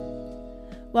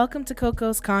Welcome to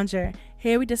CoCo's Conjure.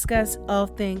 Here we discuss all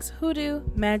things hoodoo,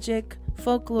 magic,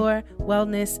 folklore,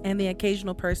 wellness, and the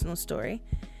occasional personal story.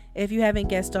 If you haven't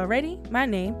guessed already, my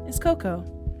name is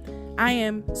CoCo. I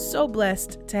am so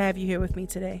blessed to have you here with me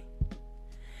today.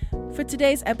 For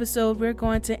today's episode, we're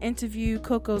going to interview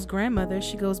CoCo's grandmother.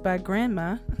 She goes by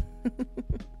Grandma.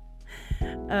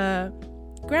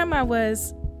 Grandma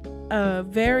was a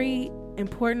very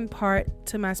important part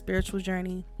to my spiritual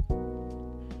journey.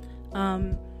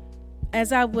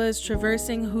 As I was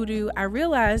traversing hoodoo, I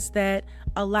realized that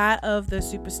a lot of the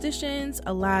superstitions,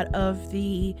 a lot of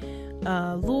the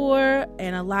lore,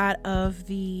 and a lot of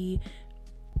the,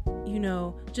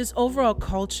 just overall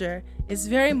culture is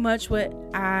very much what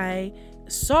I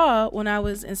saw when I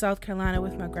was in South Carolina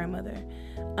with my grandmother.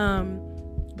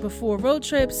 Before road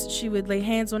trips, she would lay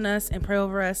hands on us and pray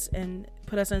over us and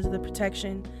put us under the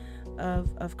protection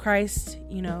of Christ,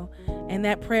 and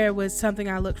that prayer was something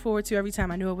I looked forward to every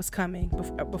time I knew it was coming,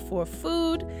 before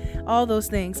food, all those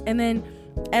things. And then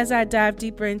as I dived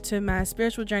deeper into my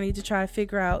spiritual journey to try to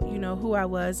figure out, who I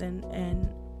was and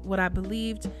what I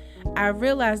believed, I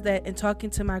realized that in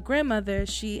talking to my grandmother,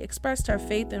 she expressed her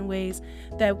faith in ways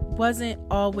that wasn't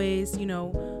always,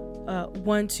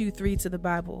 1, 2, 3 to the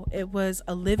Bible. It was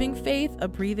a living faith, a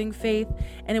breathing faith,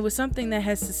 and it was something that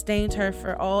has sustained her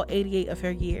for all 88 of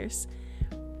her years.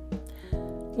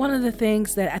 One of the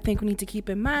things that I think we need to keep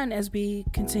in mind as we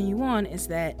continue on is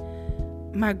that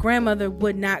my grandmother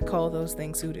would not call those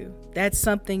things hoodoo. That's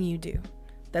something you do.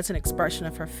 That's an expression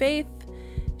of her faith.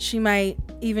 She might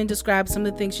even describe some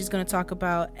of the things she's going to talk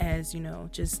about as,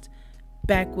 just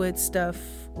backwoods stuff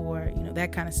or,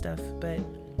 that kind of stuff. But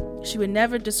she would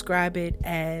never describe it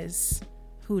as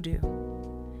hoodoo.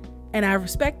 And I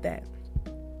respect that.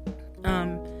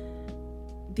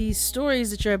 These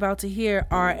stories that you're about to hear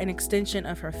are an extension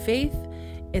of her faith.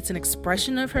 It's an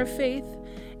expression of her faith.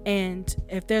 And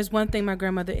if there's one thing my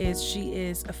grandmother is, she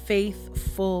is a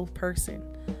faithful person.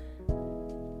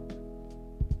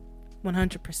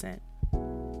 100%.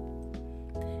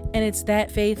 And it's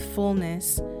that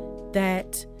faithfulness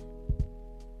that,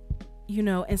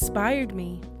 inspired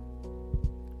me,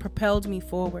 propelled me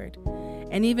forward.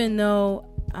 And even though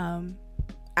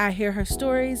I hear her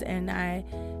stories and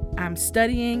I'm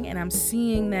studying and I'm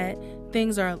seeing that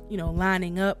things are,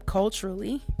 lining up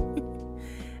culturally,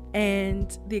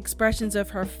 and the expressions of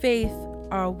her faith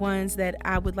are ones that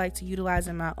I would like to utilize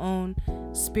in my own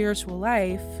spiritual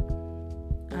life.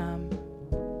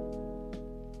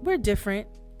 We're different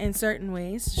in certain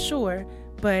ways, sure,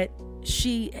 but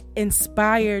she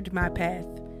inspired my path.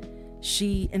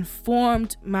 She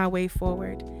informed my way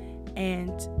forward,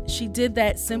 and she did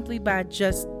that simply by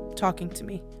just talking to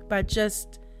me, by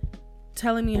just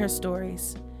telling me her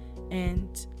stories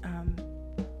and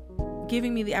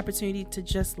giving me the opportunity to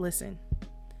just listen.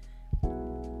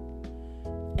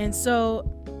 And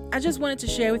so I just wanted to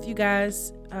share with you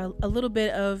guys a little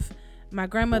bit of my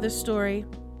grandmother's story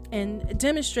and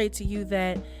demonstrate to you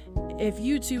that if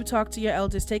you too talk to your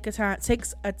elders, take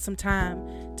some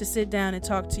time to sit down and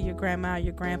talk to your grandma,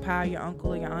 your grandpa, your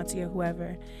uncle, or your auntie, or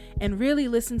whoever, and really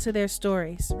listen to their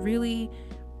stories. Really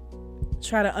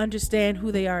try to understand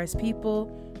who they are as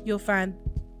people. You'll find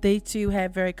they too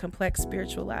have very complex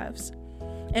spiritual lives.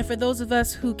 And for those of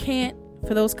us who can't,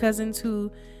 for those cousins who,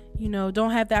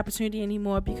 don't have the opportunity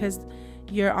anymore because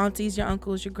your aunties, your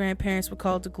uncles, your grandparents were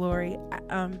called to glory,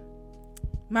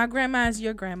 my grandma is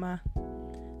your grandma.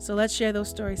 So let's share those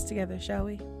stories together, shall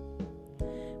we?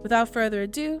 Without further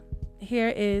ado, here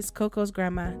is CoCo's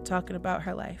grandma talking about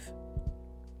her life.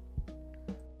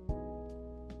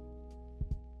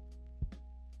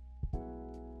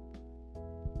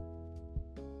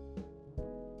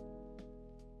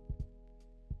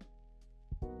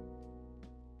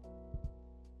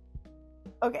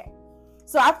 Okay,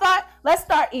 so I thought, let's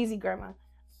start easy, Grandma.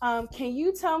 Can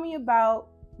you tell me about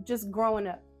just growing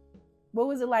up? What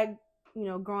was it like,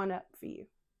 growing up for you?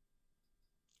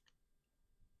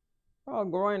 Well,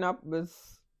 growing up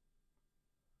was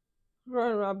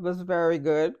very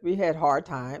good. We had hard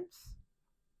times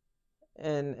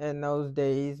in those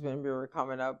days when we were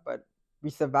coming up, but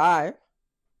we survived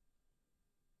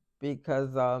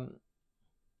because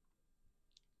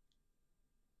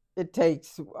it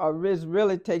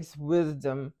really takes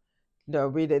wisdom.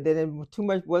 We didn't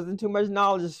wasn't too much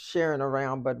knowledge sharing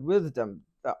around, but wisdom.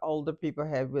 The older people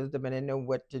had wisdom and they know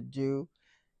what to do,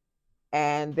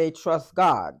 and they trust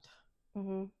God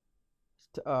Mm-hmm.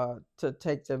 to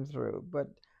take them through. But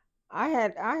I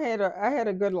had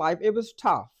a good life. It was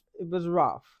tough. It was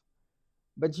rough.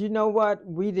 But you know what?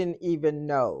 We didn't even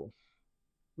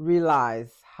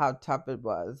realize how tough it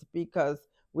was because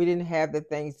We didn't have the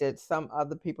things that some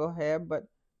other people have, but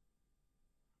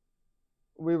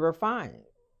we were fine.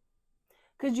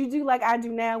 Could you do like I do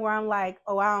now, where I'm like,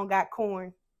 oh, I don't got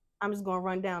corn, I'm just gonna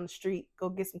run down the street, go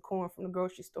get some corn from the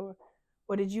grocery store?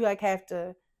 Or did you like have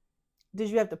to? Did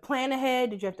you have to plan ahead?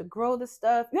 Did you have to grow the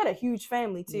stuff? You had a huge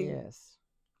family too.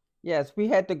 Yes, we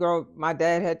had to grow. My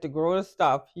dad had to grow the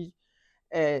stuff. He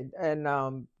and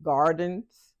gardens,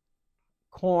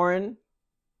 corn,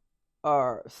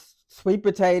 or sweet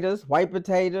potatoes, white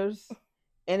potatoes,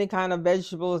 any kind of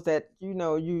vegetables that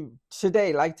you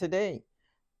today like today.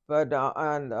 But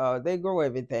they grow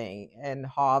everything and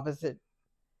harvest it,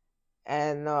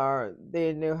 and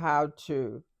they knew how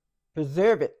to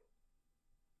preserve it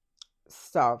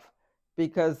stuff,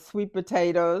 because sweet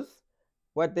potatoes,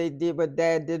 what Dad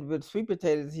did with sweet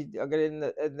potatoes, he dug it in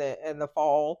the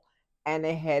fall, and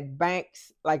they had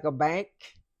banks, like a bank,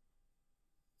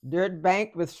 dirt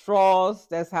bank with straws.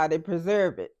 That's how they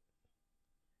preserve it,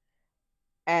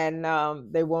 and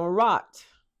they won't rot.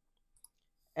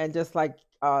 And just like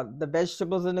the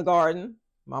vegetables in the garden,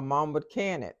 my mom would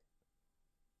can it.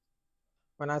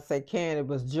 When I say can, it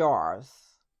was jars.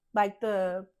 Like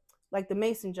the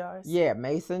mason jars. Yeah,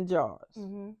 mason jars.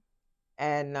 Mm-hmm.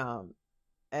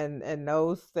 And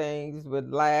those things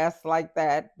would last like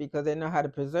that because they know how to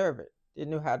preserve it. They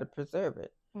knew how to preserve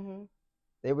it. Mm-hmm.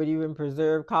 They would even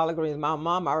preserve collard greens. My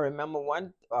mom, I remember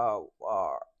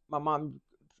my mom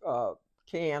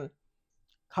canned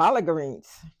collard greens,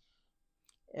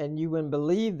 and you wouldn't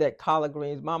believe that collard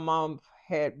greens. My mom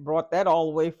had brought that all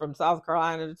the way from South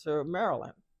Carolina to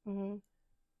Maryland, mm-hmm.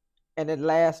 and it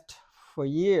lasted for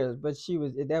years. But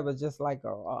that was just like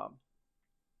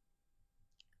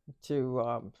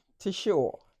to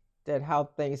show that how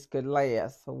things could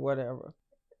last or whatever.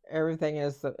 Everything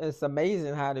it's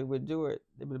amazing how they would do it.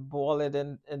 They would boil it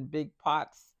in big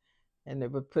pots, and they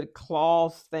would put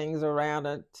cloth things around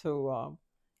it to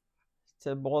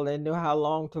boil. They knew how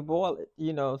long to boil it,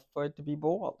 for it to be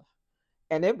boiled,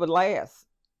 and it would last.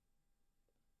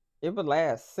 It would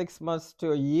last 6 months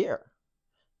to a year.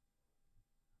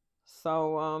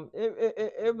 So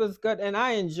it was good, and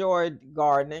I enjoyed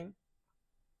gardening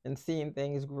and seeing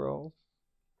things grow.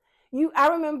 I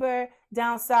remember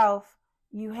down south,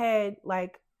 you had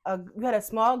a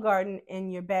small garden in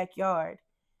your backyard,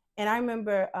 and I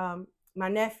remember my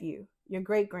nephew, your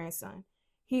great grandson,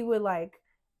 he would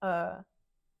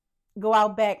go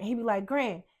out back, and he'd be like,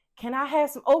 "Grand, can I have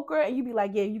some okra?" And you'd be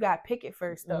like, "Yeah, you gotta pick it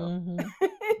first, though."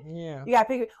 Mm-hmm. Yeah, you gotta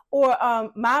pick it. Or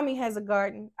mommy has a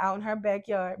garden out in her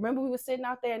backyard. Remember, we were sitting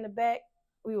out there in the back,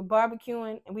 we were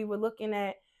barbecuing, and we were looking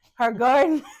at her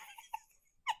garden.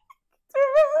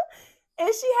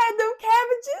 And she had them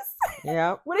cabbages.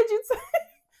 Yeah. What did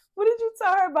you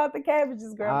tell her about the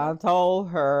cabbages, Grandma? I told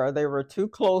her they were too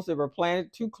close. They were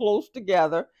planted too close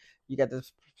together. You got to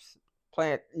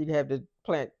plant. You have to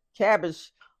plant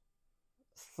cabbage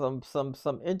some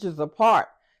inches apart,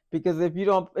 because if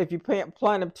you plant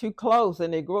them too close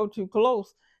and they grow too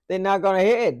close, they're not gonna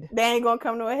head. They ain't gonna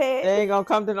come to a head. They ain't gonna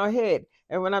come to no head.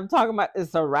 And when I'm talking about,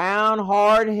 it's a round,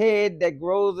 hard head that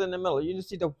grows in the middle. You just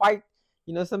see the white.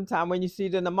 Sometimes when you see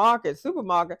it in the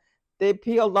supermarket, they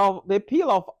peel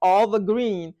off all the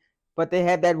green, but they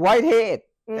have that white head.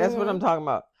 Mm-hmm. That's what I'm talking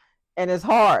about. And it's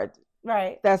hard.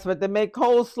 Right. That's what they make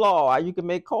coleslaw. You can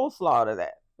make coleslaw to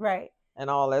that. Right. And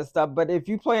all that stuff. But if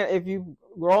you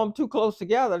grow them too close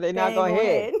together, they're not going to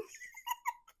head.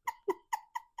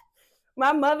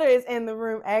 My mother is in the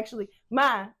room, actually.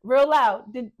 Ma, real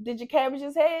loud. Did your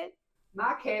cabbages head?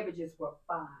 My cabbages were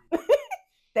fine.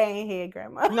 They ain't head,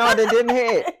 Grandma. No, they didn't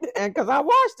head. And because I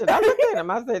watched it, I looked at them.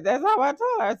 I said, that's how I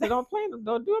told her. I said, don't plant them.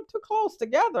 Don't do them too close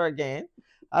together again.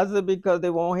 I said, because they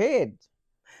won't head.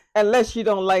 Unless you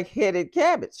don't like headed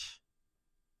cabbage.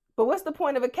 But what's the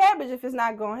point of a cabbage if it's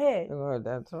not going to head? Oh,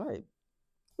 that's right.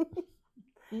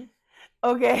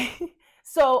 Okay.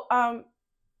 So,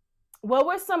 what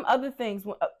were some other things?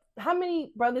 How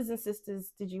many brothers and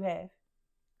sisters did you have,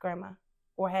 Grandma,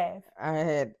 or have? I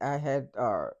had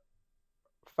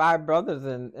 5 brothers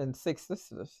and 6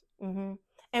 sisters. Mm-hmm.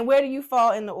 And where do you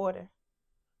fall in the order?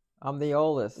 I'm the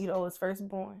oldest. You're the oldest,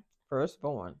 firstborn.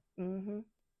 Firstborn. Mm-hmm.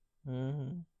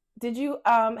 Mm-hmm. Did you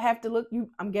have to look?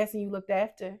 I'm guessing you looked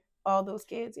after all those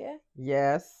kids, yeah?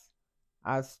 Yes,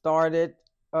 I started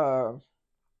from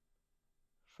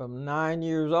 9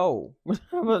 years old.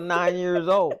 I was 9 years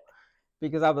old,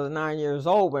 because I was 9 years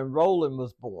old when Roland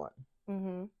was born.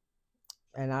 Mm-hmm.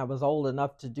 And I was old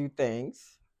enough to do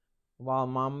things while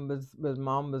mom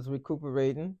was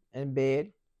recuperating in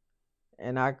bed,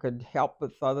 and I could help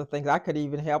with other things. I could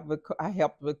even helped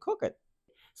with cooking.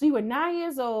 So you were 9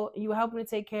 years old, and you were helping to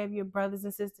take care of your brothers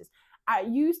and sisters.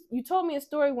 You told me a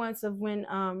story once of when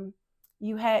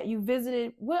you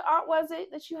visited, what aunt was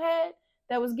it that you had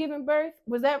that was giving birth?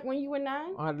 Was that when you were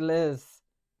 9? Aunt Liz.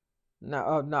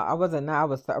 No, no, I wasn't. I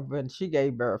was when she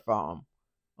gave birth. Aunt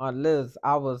Liz.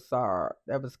 I was.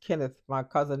 That was Kenneth, my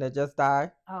cousin that just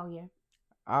died. Oh yeah.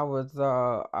 I was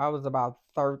about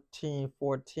 13,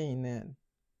 14 then.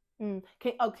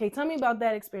 Okay, tell me about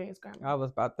that experience, Grandma. I was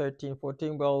about 13,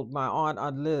 14. Well, my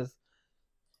Aunt Liz.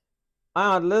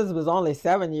 Aunt Liz was only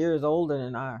 7 years older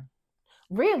than I.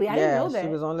 Really? I didn't know that. She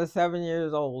was only 7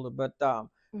 years older, but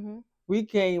we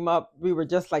came up. We were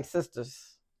just like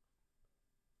sisters,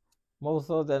 more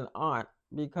so than aunt,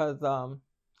 because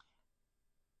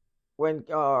when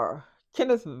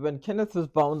Kenneth was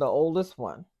born, the oldest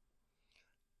one.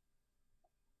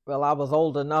 Well, I was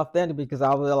old enough then because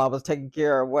I was taking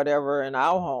care of whatever in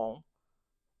our home,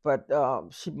 but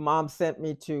mom sent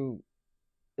me to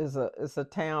it's a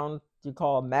town you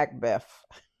call Macbeth.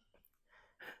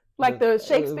 Like the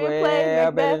Shakespeare play,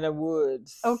 Macbeth? In the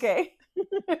woods. Okay.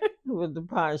 With the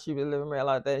pine, she was living around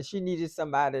like that. And she needed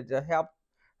somebody to help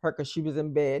her because she was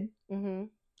in bed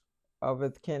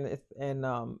with Kenneth. And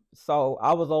so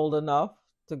I was old enough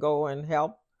to go and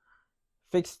help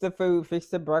fix the food, fix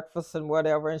the breakfast and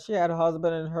whatever. And she had a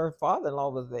husband and her father-in-law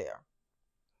was there.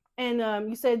 And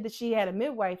you said that she had a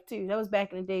midwife too. That was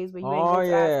back in the days where you ain't go to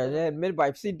the hospital. They had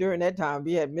midwife. See, during that time,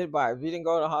 we had midwives. We didn't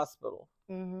go to the hospital.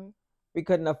 We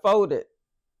couldn't afford it.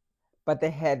 But they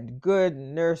had good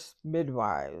nurse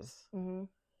midwives.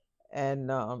 And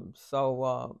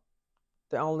so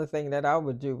the only thing that I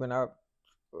would do when I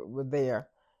was there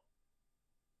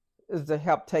is to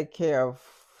help take care of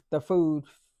the food,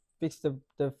 fix the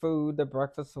food, the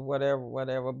breakfast or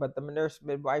whatever. But the nurse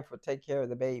midwife would take care of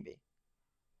the baby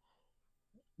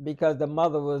because the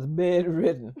mother was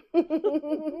bedridden.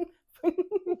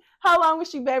 How long was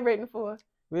she bedridden for?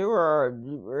 We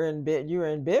were in bed. You were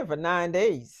in bed for 9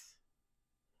 days.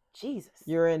 Jesus.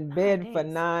 You're in bed for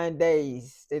 9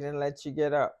 days. They didn't let you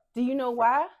get up. Do you know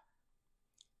why?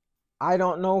 I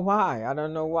don't know why. I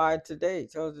don't know why till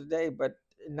today, but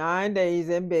 9 days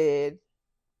in bed.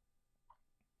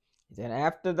 Then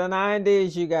after the 9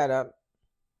 days you got up.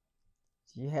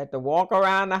 You had to walk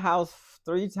around the house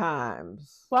 3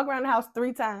 times. Walk around the house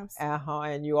 3 times.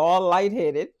 And you all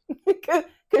lightheaded.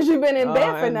 Because you've been in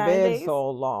bed for 9 days. So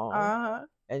long.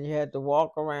 And you had to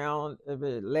walk around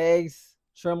with legs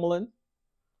trembling.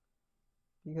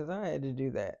 Because I had to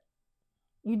do that.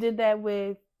 You did that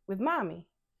with mommy?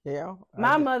 Yeah.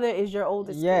 My mother is your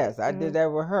oldest. Yes, I did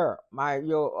that with her.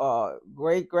 Your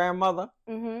great grandmother.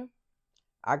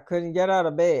 I couldn't get out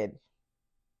of bed.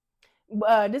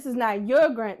 This is not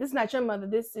your This is not your mother.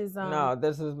 This is No,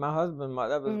 this is my husband's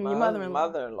mother. That was my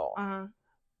mother-in-law.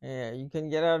 Yeah, you couldn't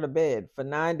get out of bed for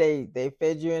 9 days. They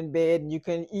fed you in bed, and you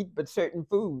couldn't eat but certain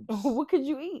foods. What could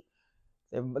you eat?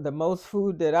 The most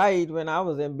food that I ate when I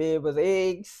was in bed was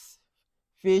eggs,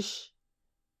 fish,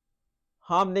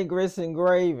 hominy grits, and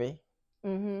gravy.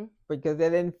 Because they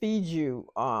didn't feed you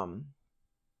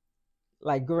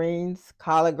like greens,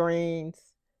 collard greens,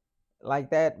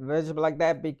 like that, vegetable like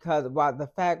that, because the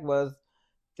fact was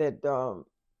that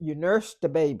you nursed the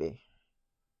baby.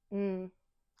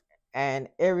 And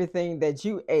everything that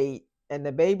you ate and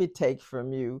the baby takes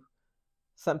from you,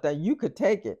 sometimes you could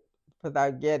take it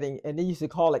without getting, and they used to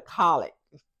call it colic.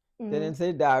 They didn't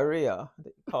say diarrhea.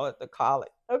 They call it the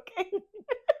colic. Okay.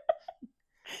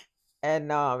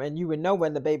 And you would know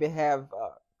when the baby have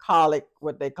colic,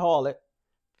 what they call it,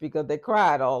 because they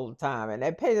cried all the time, and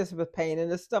they paid us with pain in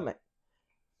the stomach.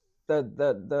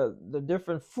 The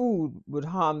different food would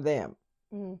harm them.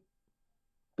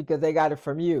 Because they got it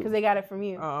from you.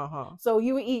 So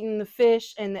you were eating the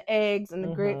fish and the eggs and the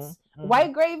grits.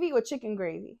 White gravy or chicken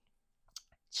gravy?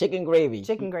 Chicken gravy.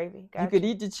 Chicken gravy. Gotcha. You could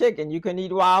eat the chicken. You can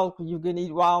eat wild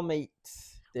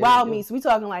meats. Wild meats. We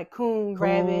talking like coons,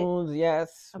 rabbits.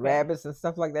 Yes, okay. Rabbits and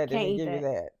stuff like that. They didn't give you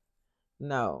that.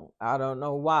 No, I don't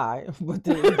know why, but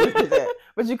they didn't give you that.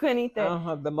 But you couldn't eat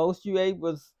that. The most you ate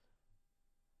was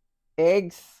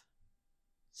eggs,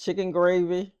 chicken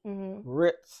gravy,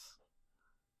 grits.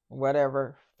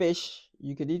 Whatever, fish,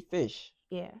 you could eat fish.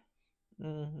 Yeah.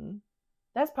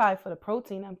 That's probably for the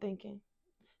protein, I'm thinking.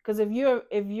 Because if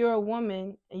you're a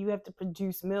woman and you have to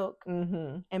produce milk,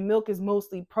 and milk is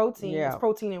mostly protein, it's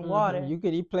protein and water. You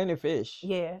could eat plenty of fish.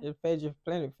 Yeah. It fed you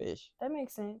plenty of fish. That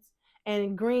makes sense.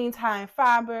 And greens high in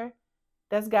fiber,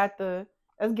 let's get the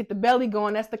belly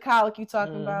going. That's the colic you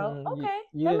talking about. Okay,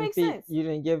 that makes sense. You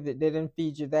didn't they didn't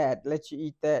feed you that. Let you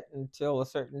eat that until a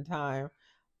certain time.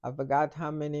 I forgot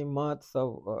how many months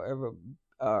or ever,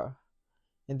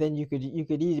 and then you could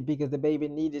eat it because the baby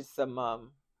needed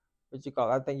some what you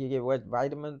call it? I think you get what,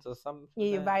 vitamins or something. Yeah,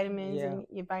 your that? vitamins Yeah. and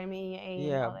your vitamin E and A and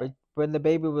Yeah, all but that. when the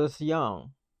baby was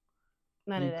young,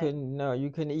 None you of that. couldn't. No,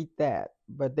 you couldn't eat that.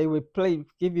 But they would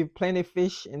give you plenty of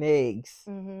fish and eggs.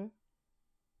 Mm-hmm.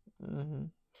 Mm-hmm.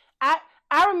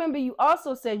 I remember you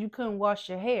also said you couldn't wash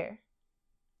your hair.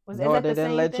 Is No, that they the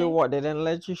didn't same let you thing? water. They didn't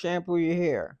let you shampoo your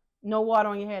hair. No water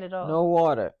on your head at all. No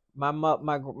water. My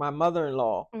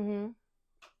mother-in-law, Mm-hmm.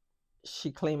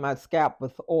 she cleaned my scalp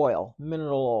with oil,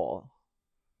 mineral oil.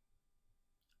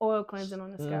 Oil cleansing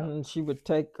on the scalp. Mm-hmm.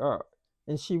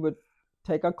 She would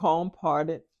take a comb, part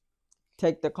it,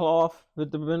 take the cloth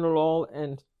with the mineral oil,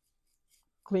 and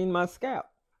clean my scalp.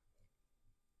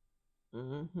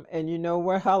 Mm-hmm. And you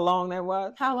know how long that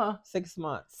was? How long? 6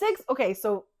 months. Okay,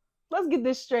 so let's get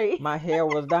this straight. My hair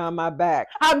was down my back.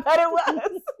 I bet it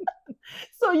was.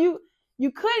 So you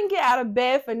couldn't get out of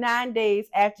bed for 9 days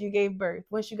after you gave birth.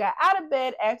 Once you got out of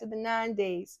bed after the 9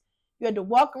 days, you had to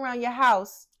walk around your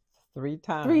house 3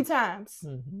 times. 3 times.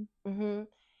 Mm-hmm. Mm-hmm.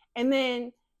 And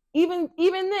then even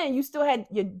then, you still had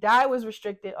your diet was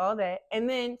restricted, all that, and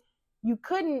then you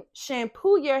couldn't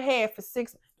shampoo your hair for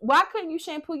 6. Why couldn't you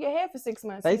shampoo your hair for 6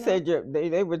 months? They said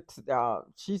they would.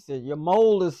 She said your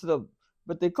mole is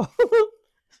what they call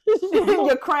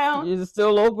your crown is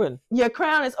still open. Your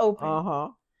crown is open. Uh-huh.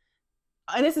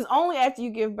 And this is only after you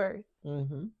give birth.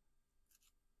 Mm-hmm.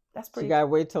 That's pretty. You gotta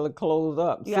wait till it closed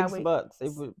up. You 6 months.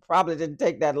 It probably didn't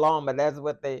take that long, but that's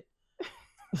what they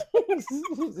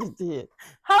did.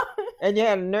 How? And you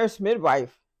had a nurse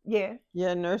midwife. Yeah.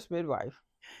 Yeah, nurse midwife.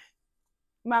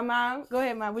 My mom. Go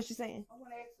ahead, Mom. What you saying? I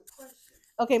want to ask a question.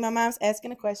 Okay, my mom's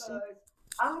asking a question.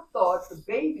 I thought the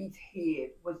baby's head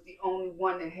was the only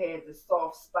one that had the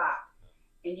soft spot,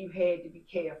 and you had to be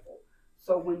careful.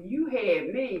 So when you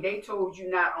had me, they told you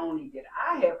not only did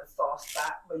I have a soft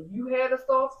spot, but you had a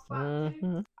soft spot Mm-hmm.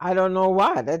 too. I don't know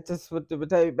why. That's just what they would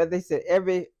tell you. But they said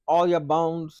all your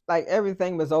bones, like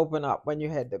everything was open up when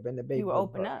the baby. You were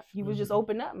open up. You was just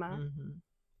open up, Mom. Mm-hmm.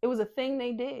 It was a thing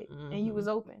they did, Mm-hmm. and you was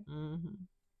open. Mm-hmm.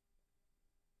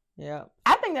 Yeah.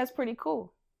 I think that's pretty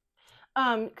cool.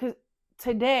 Cause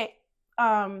today,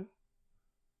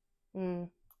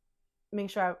 make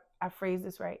sure I phrase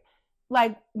this right.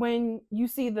 Like when you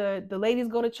see the ladies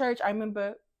go to church, I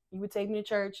remember you would take me to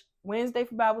church Wednesday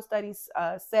for Bible studies,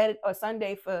 Saturday or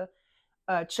Sunday for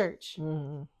church.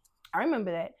 Mm-hmm. I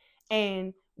remember that.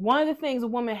 And one of the things a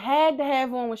woman had to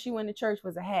have on when she went to church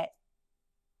was a hat.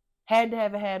 Had to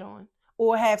have a hat on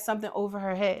or have something over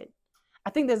her head. I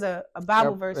think there's a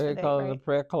Bible verse for that, They call it right? a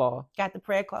prayer cloth. Got the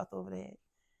prayer cloth over the head.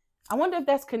 I wonder if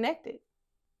that's connected.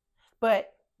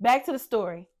 But back to the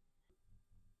story.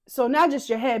 So not just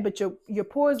your head, but your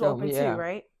pores were open too,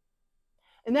 right?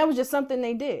 And that was just something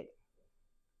they did.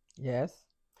 Yes.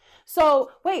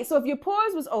 So wait, so if your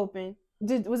pores was open,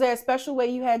 was there a special way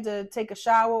you had to take a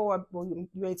shower, or you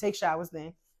ain't take showers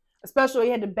then? A special way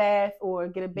you had to bath or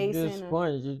get a basin? You just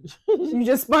sponge. You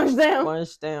just sponge down.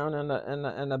 Sponge down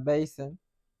in a basin,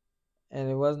 and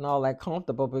it wasn't all that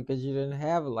comfortable because you didn't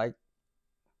have like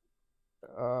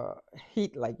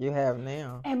heat like you have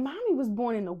now. And Mommy was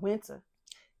born in the winter.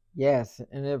 Yes,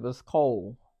 and it was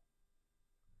cold.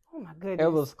 Oh my goodness.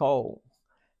 It was cold,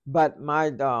 but my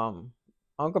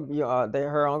uncle,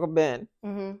 her Uncle Ben,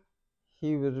 mm-hmm.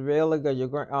 he was really good. Your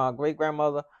great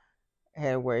grandmother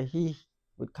had where he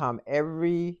would come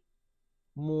every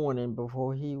morning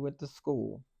before he went to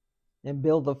school and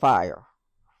build a fire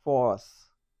for us.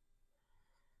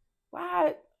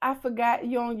 Why? I forgot.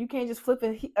 You can't just flip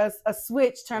a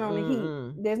switch, turn on the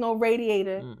heat. There's no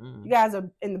radiator. You guys are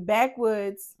in the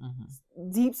backwoods,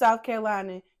 deep South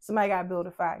Carolina. Somebody got to build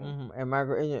a fire. And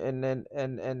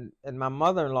my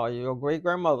mother-in-law, your great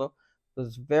grandmother,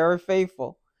 was very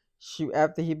faithful.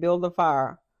 After he built the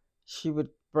fire, she would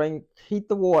heat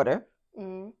the water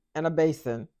in a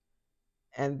basin,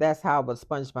 and that's how I would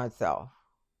sponge myself.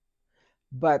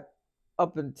 But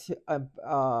up until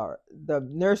the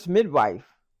nurse midwife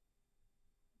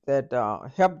that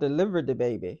helped deliver the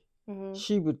baby,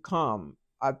 she would come.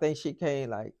 I think she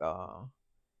came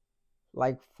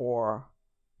for,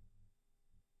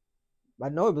 I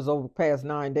know it was over past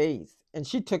 9 days, and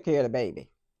she took care of the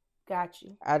baby. Got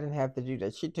you. I didn't have to do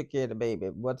that. She took care of the baby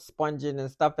with sponging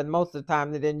and stuff, and most of the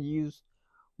time they didn't use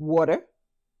water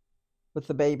with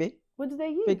the baby. What did they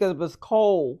use? Because it was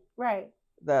cold. Right.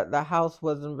 The house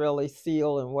wasn't really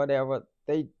sealed and whatever.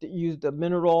 They used the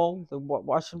mineral to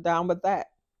wash them down with that.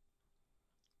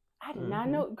 I did not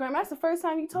know. Grandma, that's the first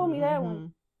time you told me that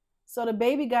one. So the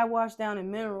baby got washed down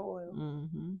in mineral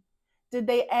oil. Did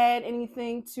they add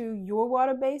anything to your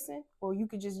water basin? Or you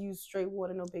could just use straight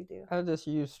water, no big deal? I just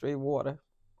used straight water.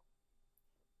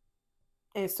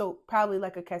 And soap, probably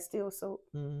like a Castile soap.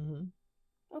 Mm-hmm.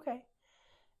 Okay.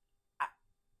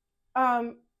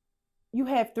 You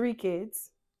have 3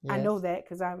 kids. Yes. I know that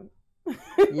because I'm.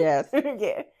 Yes.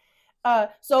 Yeah.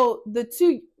 So the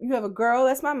 2, you have a girl,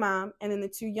 that's my mom, and then the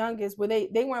 2 youngest,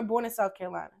 they weren't born in South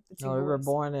Carolina. The 2 No, we were boys.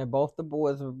 born in, both the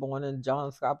boys were born in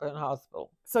Johns Hopkins Hospital.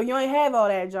 So you ain't have all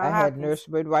that, John I Hopkins. had nurse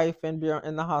midwife in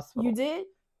the hospital. You did?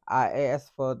 I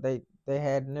asked for, they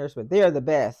had nurse, but they're the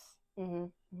best. Mm-hmm.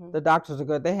 Mm-hmm. The doctors are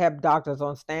good. They have doctors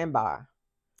on standby.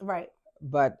 Right.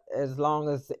 But as long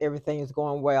as everything is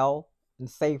going well and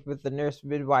safe with the nurse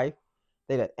midwife,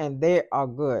 they are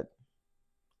good.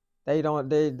 They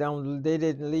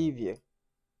didn't leave you.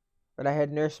 But I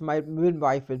had nurse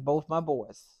midwife with both my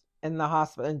boys in the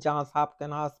hospital, in Johns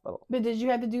Hopkins Hospital. But did you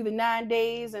have to do the 9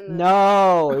 days and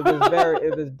No, it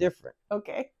was different.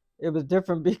 Okay. It was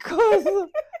different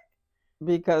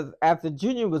because after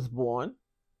Junior was born,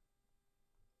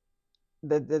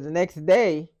 the next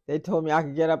day they told me I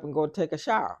could get up and go take a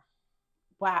shower.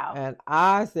 Wow. And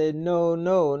I said, no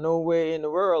way in the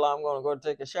world I'm going to go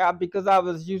take a shower, because I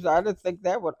didn't think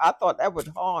I thought that would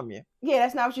harm you. Yeah,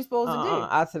 that's not what you're supposed to do.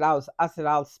 I said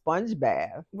I'll sponge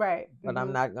bath. Right. But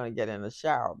I'm not going to get in the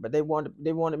shower. But they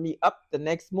wanted me up the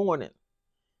next morning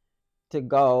to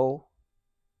go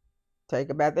take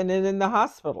a bath. And then in the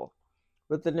hospital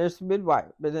with the nurse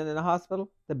midwife. But then in the hospital,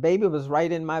 the baby was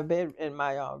right in my bed, in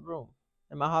my room.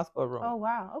 In my hospital room. Oh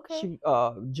wow! Okay.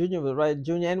 Junior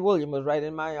and William was right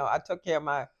in my. I took care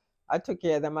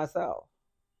of them myself.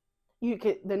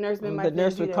 The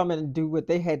nurse would come in and do what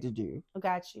they had to do. I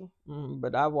got you.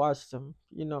 But I watched them,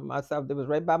 myself. They was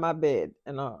right by my bed,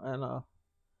 and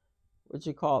what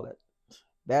you call it,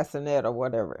 bassinet or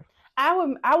whatever. I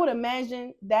would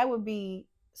imagine that would be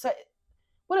such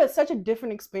a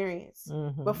different experience.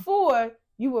 Mm-hmm. Before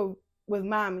you were with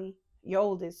mommy, your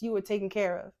oldest, you were taken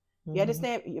care of. You had to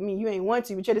stand. I mean, you ain't want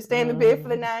to, but you had to stand in bed for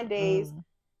the 9 days.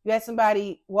 You had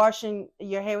somebody washing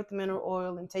your hair with the mineral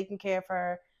oil and taking care of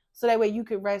her, so that way you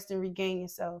could rest and regain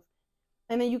yourself.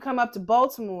 And then you come up to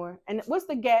Baltimore, and what's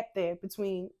the gap there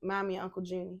between mommy and Uncle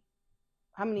Junie?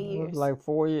 How many years? Like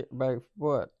 4 years. Like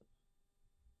what?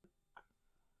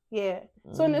 Yeah.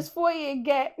 So in this 4-year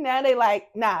gap, now they like,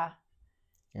 nah,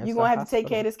 you're gonna have to take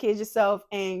care of this kid yourself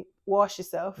and wash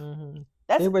yourself. Mm-hmm.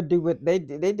 They would do what they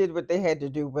did what they had to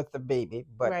do with the baby,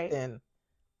 but then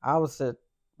I was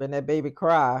when that baby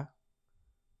cry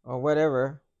or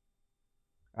whatever,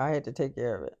 I had to take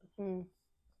care of it.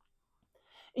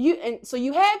 So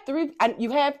you have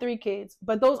 3 kids,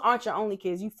 but those aren't your only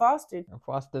kids. You fostered. I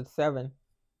fostered 7.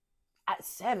 At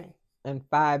 7. And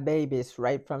 5 babies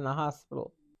right from the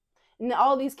hospital. And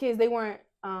all these kids, they weren't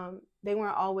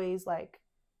always like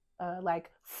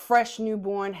fresh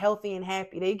newborn, healthy and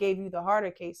happy. They gave you the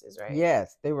harder cases, right?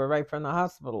 Yes, they were right from the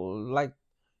hospital, like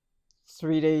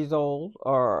 3 days old,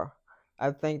 or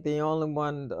I think the only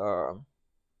one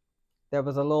that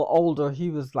was a little older, he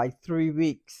was like 3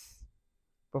 weeks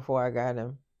before I got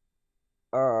him.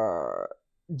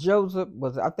 Joseph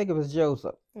I think it was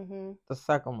Joseph, the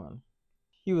second one.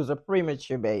 He was a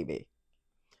premature baby,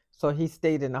 so he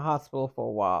stayed in the hospital for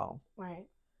a while. Right.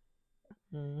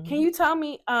 Mm-hmm. Can you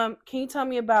tell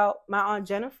me about my Aunt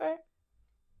Jennifer?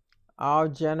 Oh,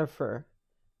 Jennifer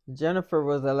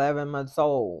was 11 months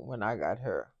old when I got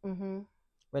her. Mm-hmm.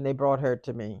 When they brought her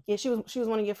to me. Yeah, she was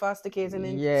one of your foster kids, and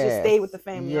then she stayed with the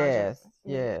family. Yes.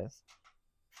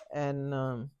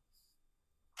 And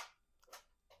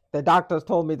the doctors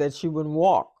told me that she wouldn't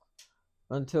walk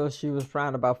until she was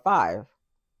around about 5.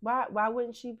 Why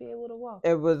wouldn't she be able to walk?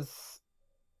 It was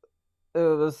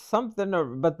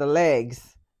something but the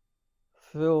legs.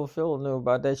 Phil knew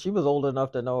about that. She was old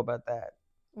enough to know about that.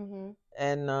 Mm-hmm.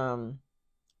 And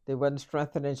they wasn't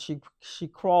strengthening. She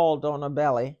crawled on her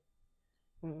belly.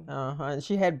 Mm-hmm. And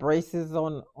she had braces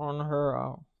on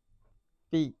her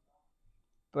feet.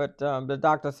 But the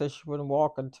doctor said she wouldn't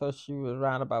walk until she was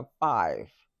around about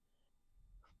 5.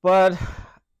 But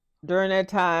during that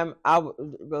time,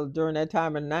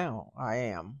 and now, I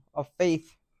am a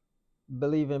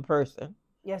faith-believing person.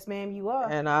 Yes, ma'am, you are.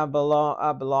 And I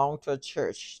belong to a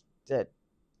church that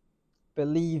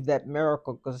believed that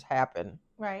miracles could happen.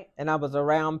 Right. And I was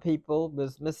around people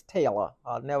with Miss Taylor.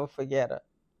 I'll never forget her.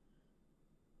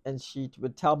 And she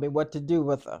would tell me what to do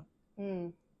with her.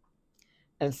 Mm.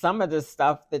 And some of the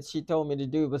stuff that she told me to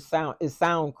do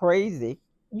sound crazy.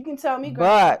 You can tell me,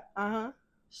 but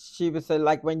she would say,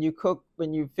 like when you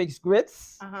fix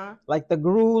grits, like the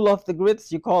gruel of the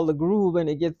grits, you call the gruel when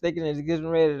it gets thick and it's getting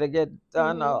ready to get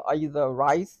done, or either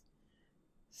rice.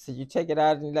 So you take it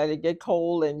out and let it get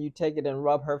cold, and you take it and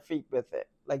rub her feet with it,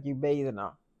 like you bathing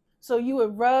her. So you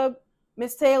would rub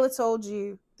Miss Taylor told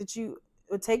you that you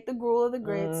would take the gruel of the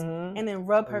grits and then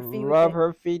rub her feet with it. Rub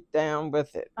her feet down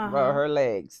with it. Rub her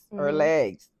legs. Her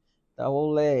legs. The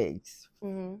whole legs.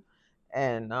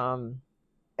 And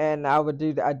I would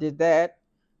do that. I did that.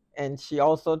 And she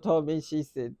also told me, she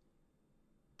said,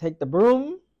 take the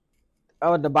broom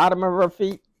on the bottom of her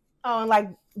feet. Oh, and like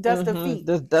dust her feet.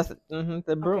 Just dust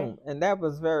the broom. Okay. And that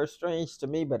was very strange to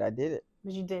me, but I did it.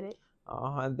 But you did it.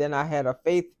 And then I had a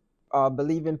faith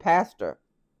believing pastor.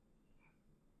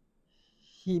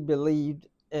 He believed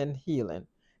in healing,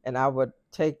 and I would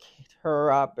take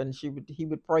her up, and he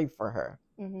would pray for her.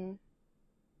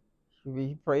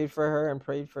 He prayed for her and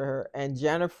prayed for her, and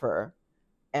Jennifer,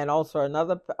 and also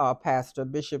another pastor,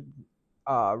 Bishop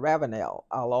Ravenel.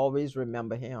 I'll always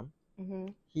remember him.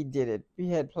 He did it. We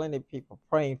had plenty of people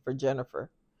praying for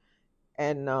Jennifer,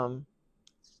 and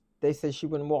they said she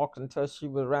wouldn't walk until she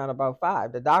was around about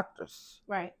 5. The doctors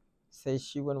say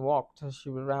she wouldn't walk until she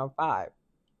was around 5.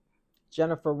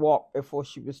 Jennifer walked before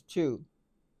she was 2.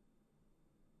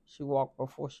 She walked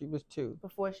before she was 2.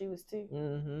 Before she was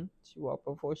 2. She walked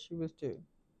before she was 2.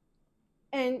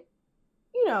 And,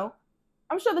 you know,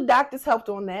 I'm sure the doctors helped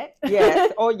on that.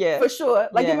 Yes. Oh, yeah. For sure.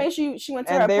 Like, they made sure she went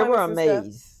to her appointments. And they were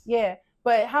amazed. Yeah.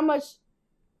 But how much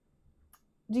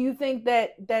do you think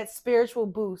that spiritual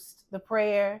boost, the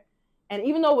prayer, and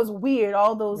even though it was weird,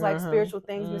 all those, like, spiritual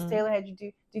things Miss Taylor had you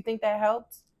do you think that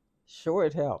helped? Sure,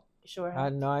 it helped. Sure it helped. I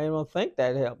know. I don't think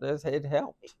that helped. It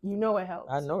helped. You know it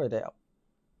helped. I know it helped.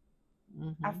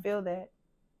 I feel that.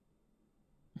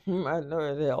 I know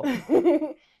it helped.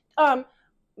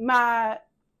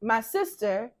 My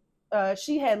sister,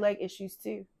 she had leg issues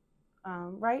too,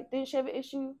 right? Didn't she have an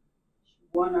issue?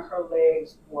 One of her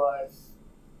legs was,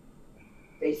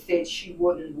 they said she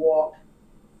wouldn't walk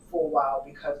for a while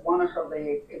because one of her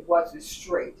legs, it wasn't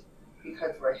straight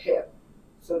because of her hip.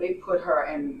 So they put her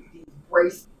in these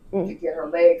braces to get her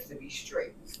legs to be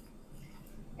straight.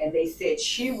 And they said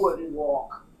she wouldn't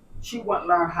walk. She wouldn't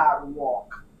learn how to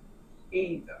walk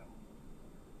either.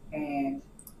 And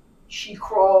she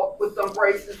crawled with them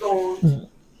braces on.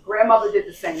 Grandmother did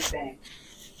the same thing.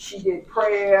 She did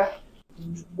prayer,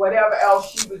 whatever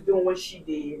else she was doing, she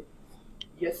did.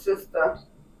 Your sister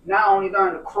not only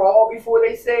learned to crawl before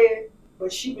they said,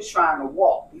 but she was trying to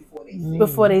walk before they said.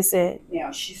 Before they said.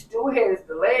 Now, she still has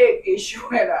the leg issue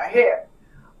in her hip,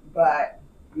 but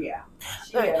yeah,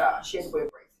 she had to wear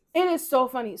braces. It is so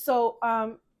funny. So,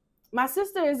 my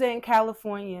sister is in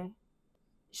California.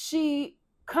 She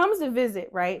comes to visit,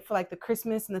 right, for like the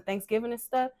Christmas and the Thanksgiving and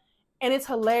stuff, and it's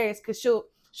hilarious because she'll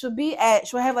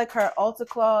have like her altar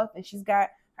cloth, and she's got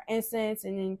her incense,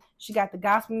 and then she got the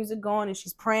gospel music going, and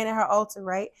she's praying at her altar,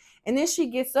 right? And then she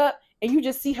gets up, and you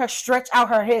just see her stretch out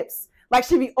her hips, like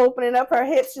she be opening up her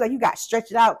hips. She's like, you got to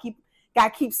stretch it out, gotta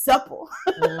keep supple.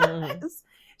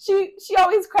 She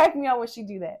always cracked me up when she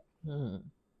do that.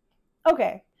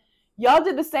 Okay, y'all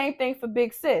did the same thing for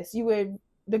Big Sis. You would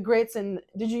the grits, and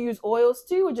did you use oils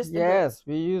too, or just the grits?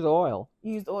 We use oil.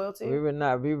 You used oil too?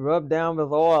 We rubbed down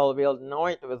with oil. We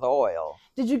anoint with oil.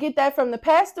 Did you get that from the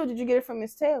pastor, or did you get it from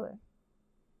Miss Taylor?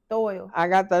 The oil. I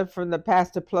got that from the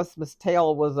pastor, plus Miss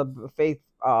Taylor was a faith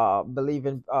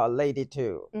believing lady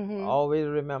too. Always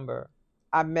remember,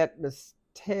 I met Miss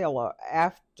Taylor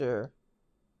after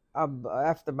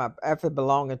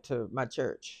belonging to my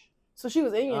church. So she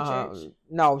was in your church?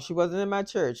 No, she wasn't in my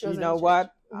church. You know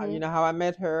what? You know how I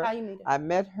met her? How you met her? I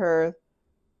met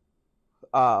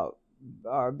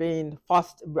her being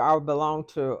foster. I belonged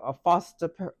to a foster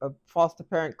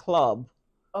parent club.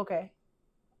 Okay.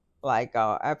 Like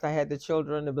after I had the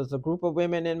children, there was a group of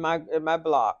women in my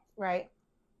block. Right.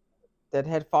 That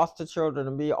had foster children,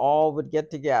 and we all would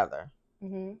get together.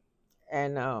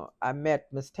 And I met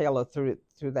Miss Taylor through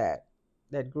that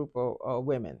group of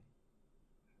women.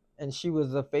 And she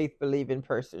was a faith-believing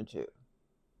person, too.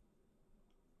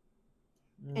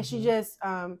 And she just,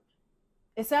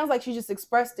 it sounds like she just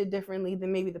expressed it differently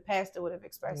than maybe the pastor would have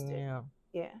expressed it.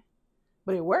 Yeah.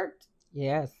 But it worked.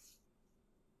 Yes.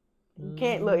 You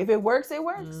can't, look, if it works, it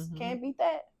works. Can't beat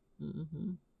that.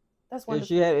 That's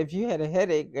wonderful. If you had a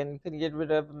headache and couldn't get rid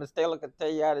of it, Miss Taylor could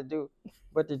tell you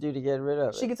what to do to get rid of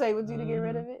it. She could tell you what to do to get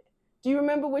rid of it? Do you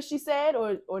remember what she said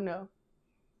or no?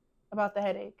 About the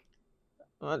headache?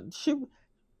 She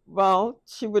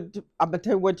would. I'm gonna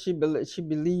tell you what she believed. She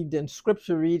believed in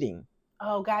scripture reading.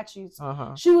 Oh, got you.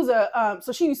 She was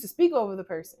so she used to speak over the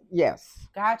person. Yes.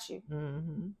 Got you.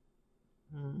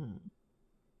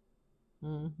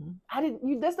 I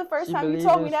didn't. That's the first time you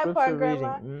told me that part,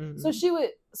 Grandma. So she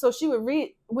would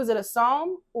read. Was it a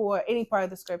psalm or any part of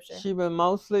the scripture? She would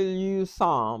mostly use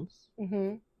psalms.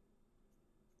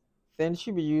 then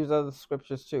she would use other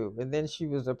scriptures too. And then she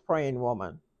was a praying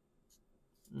woman.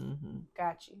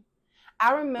 Got you.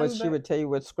 I remember. But she would tell you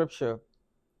what scripture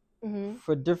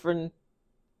for different.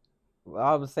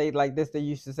 I would say it like this. They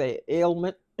used to say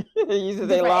ailment. They used to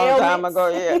say a long time ago.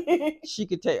 Yeah, she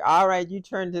could tell you. All right, you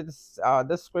turn to this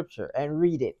scripture and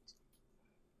read it.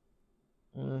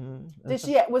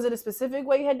 Was it a specific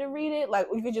way you had to read it? Like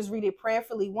you could just read it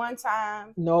prayerfully one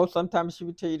time? No, sometimes she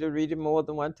would tell you to read it more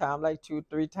than one time, like 2,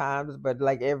 3 times, but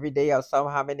like every day or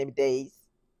how many days.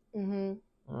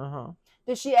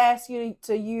 Did she ask you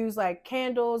to use like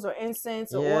candles or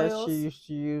incense or oils? She used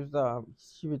to use.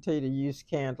 She would tell you to use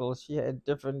candles. She had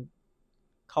different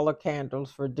color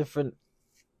candles for different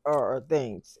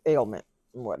things, ailment,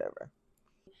 whatever.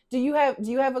 Do you have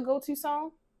a go-to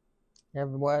song? Have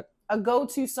what? A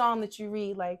go-to song that you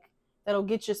read, like that'll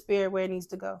get your spirit where it needs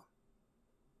to go.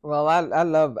 Well, I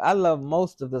love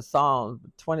most of the Psalms,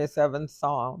 27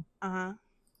 Psalm.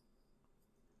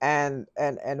 And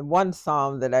one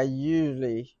Psalm that I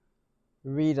usually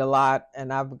read a lot,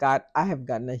 and I have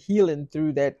gotten a healing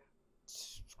through that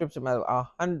scripture.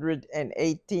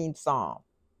 118 Psalm.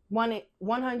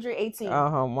 118.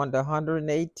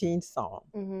 118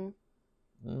 Psalm.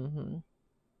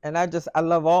 And I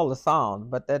love all the Psalms,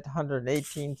 but that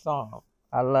 118 Psalm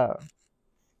I love,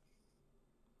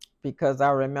 because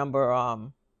I remember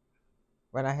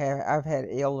when I've had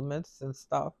ailments and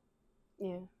stuff.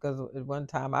 Yeah. Because at one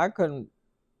time I couldn't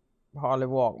hardly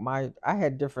walk. I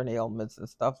had different ailments and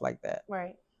stuff like that.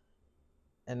 Right.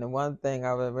 And the one thing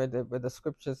I read where the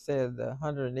scripture said, the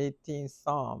 118th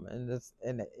Psalm in this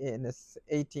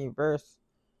 18th verse,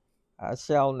 I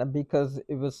shall, because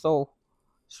it was so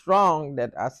strong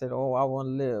that I said, oh, I want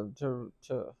to live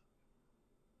to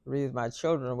raise my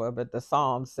children well. But the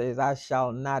Psalm says, I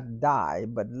shall not die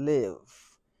but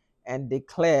live and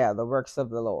declare the works of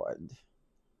the Lord.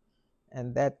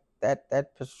 And that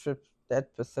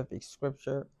specific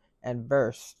scripture and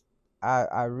verse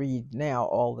I read now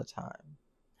all the time.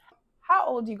 How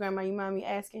old are you, Grandma? You mind me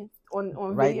asking on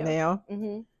right video?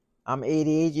 Now? I'm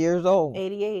 88 years old.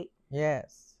 88.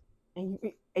 Yes. And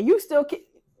you still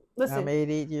listen. I'm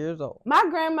 88 years old. My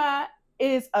grandma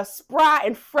is a spry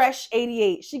and fresh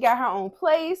 88. She got her own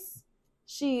place.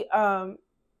 She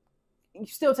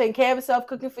still taking care of herself,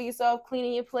 cooking for yourself,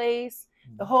 cleaning your place,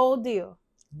 the whole deal.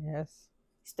 Yes.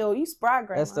 Still, you spry,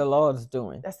 Grandma. That's the Lord's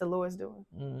doing. That's the Lord's doing.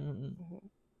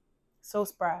 So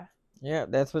spry. Yeah,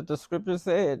 that's what the scripture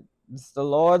said. It's the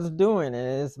Lord's doing,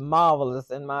 and it's marvelous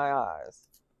in my eyes.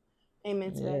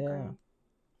 Amen to that, Grandma.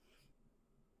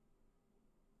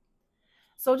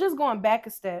 So just going back a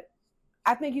step,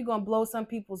 I think you're going to blow some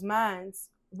people's minds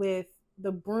with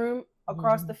the broom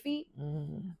across the feet,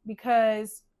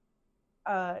 because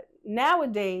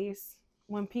nowadays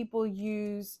when people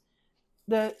use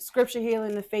the scripture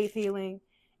healing, the faith healing,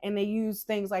 and they use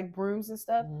things like brooms and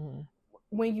stuff,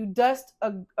 when you dust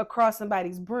across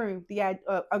somebody's broom,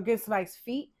 against somebody's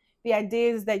feet, the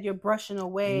idea is that you're brushing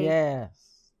away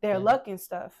their luck and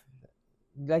stuff.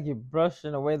 Like you're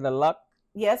brushing away the luck?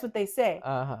 Yeah, that's what they say.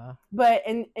 But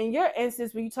in your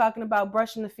instance, when you're talking about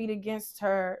brushing the feet against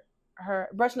her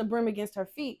brushing the broom against her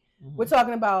feet, we're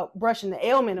talking about brushing the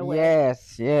ailment away.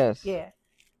 Yes. Yeah.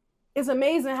 It's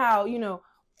amazing how,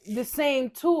 the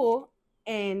same tool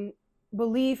and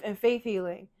belief and faith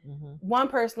healing, one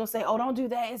person will say, oh, don't do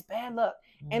that, it's bad luck.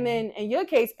 And then in your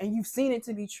case, and you've seen it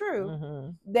to be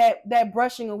true, that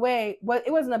brushing away,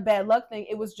 it wasn't a bad luck thing,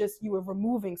 it was just you were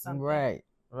removing something.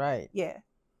 Right. Yeah.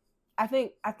 I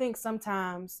think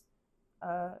sometimes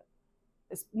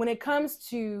when it comes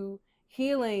to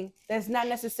healing, that's not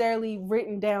necessarily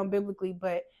written down biblically,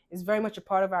 but it's very much a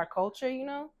part of our culture,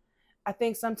 I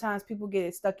think sometimes people get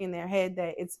it stuck in their head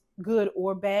that it's good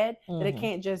or bad, that it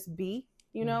can't just be,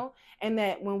 and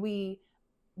that when we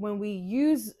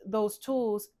use those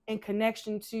tools in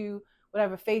connection to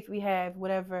whatever faith we have,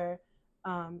 whatever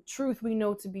truth we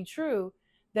know to be true,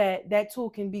 that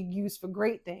tool can be used for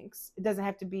great things. It doesn't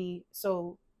have to be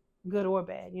so good or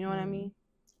bad. You know what I mean?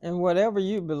 And whatever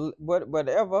you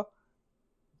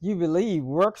believe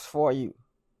works for you.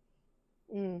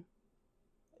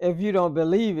 If you don't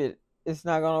believe it, it's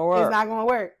not going to work. It's not going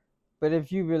to work. But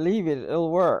if you believe it, it'll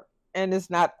work. And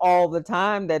it's not all the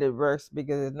time that it works,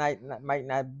 because it might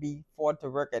not be for it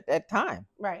to work at that time.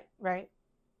 Right.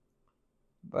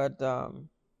 But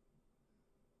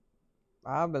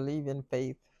I believe in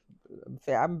faith.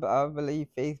 I believe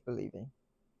faith believing.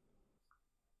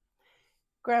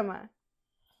 Grandma,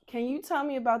 can you tell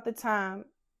me about the time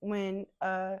when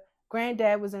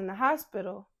Granddad was in the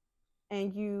hospital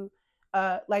and you,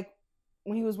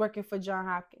 when he was working for Johns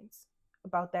Hopkins,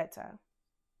 about that time?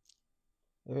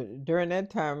 During that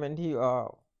time, and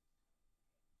oh,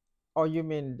 you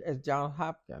mean as John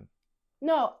Hopkins?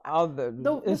 No,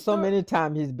 It's so many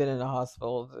times he's been in the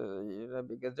hospital,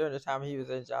 because during the time he was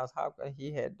in Johns Hopkins,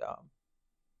 he had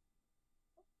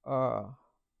uh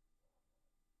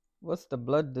what's the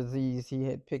blood disease he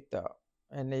had picked up,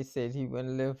 and they said he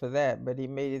wouldn't live for that, but he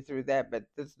made it through that. But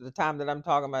this the time that I'm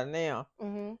talking about now.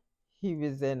 Mm-hmm. He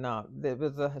was in there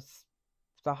was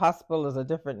the hospital is a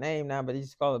different name now, but he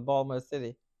used to call it Baltimore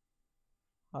City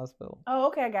Hospital. Oh,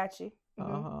 okay, I got you.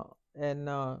 Mm-hmm. And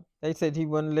they said he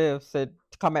wouldn't live. Said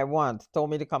to come at once.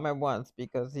 Told me to come at once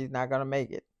because he's not gonna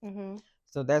make it. Mm-hmm.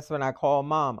 So that's when I called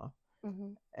Mama,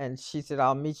 Mm-hmm. and she said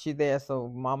I'll meet you there. So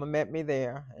Mama met me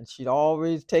there, and she'd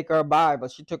always take her Bible.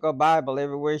 She took her Bible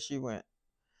everywhere she went.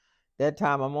 That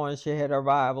time of morning, she had her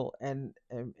Bible, and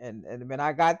when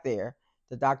I got there,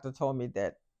 the doctor told me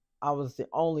that I was the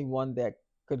only one that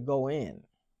could go in.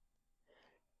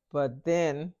 But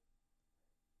then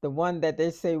the one that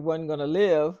they say wasn't gonna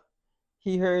live,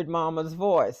 he heard Mama's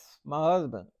voice, my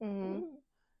husband. Mm-hmm.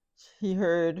 He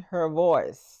heard her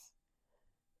voice.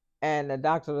 And the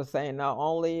doctor was saying, not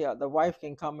only the wife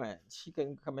can come in, she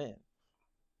can come in.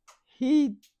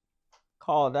 He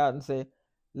called out and said,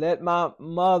 let my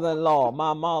mother-in-law,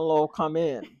 my mom-in-law come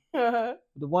in. The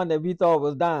one that we thought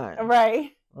was dying.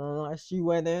 Right. She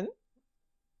went in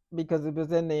because it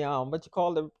was in the, what you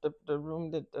call the room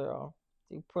that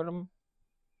you put them?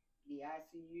 The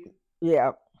ICU?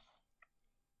 Yeah.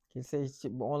 He said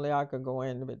only I could go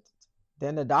in, but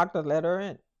then the doctor let her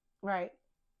in. Right.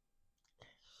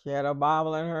 She had a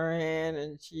Bible in her hand,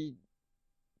 and she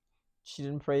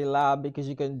didn't pray loud because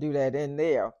you couldn't do that in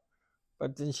there.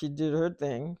 But then she did her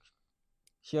thing.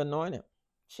 She anointed him.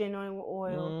 She anointed with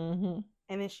oil. Mm-hmm.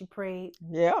 And then she prayed.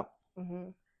 Yeah. Mm-hmm.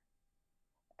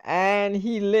 And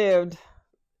he lived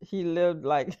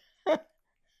like a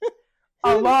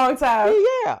long time.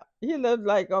 Yeah. He lived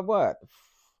like what?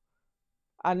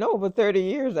 I know over 30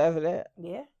 years after that.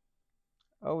 Yeah.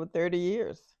 Over 30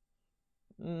 years.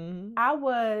 Mm-hmm. I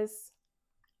was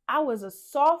a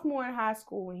sophomore in high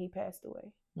school when he passed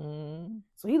away. Mm-hmm.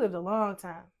 So he lived a long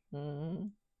time. Mm-hmm.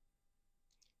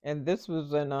 And this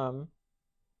was around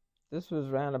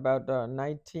about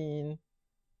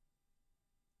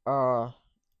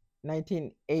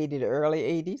 1980, the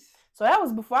early 80s. So that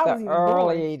was before I was even born. The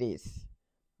early 80s.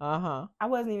 Uh-huh. I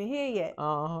wasn't even here yet.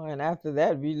 Uh-huh. And after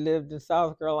that, we lived in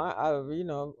South Carolina,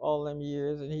 all them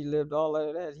years, and he lived all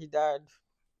of that. He died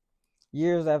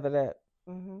years after that.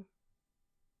 Mm-hmm.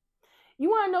 You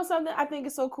want to know something I think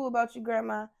is so cool about you,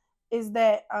 Grandma, is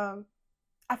that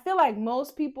I feel like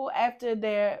most people after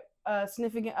their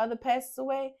significant other passes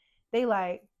away, they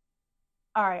like,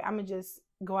 all right, I'm going to just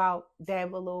go out,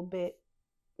 dab a little bit,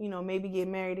 maybe get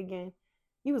married again.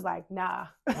 You was like, nah.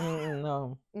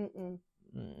 No. Mm-mm.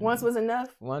 Once was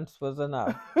enough? Once was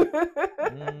enough.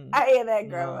 I hear that,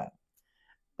 Grandma. No.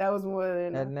 That was more than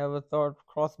enough. That never thought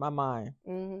crossed my mind.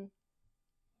 Mm-hmm.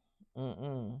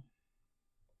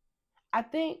 I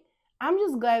think I'm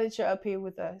just glad that you're up here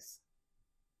with us.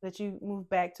 That you moved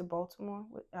back to Baltimore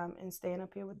and staying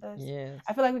up here with us. Yes.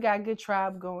 I feel like we got a good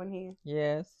tribe going here.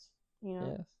 Yes.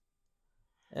 Yes.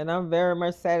 And I'm very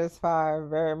much satisfied,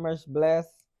 very much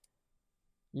blessed.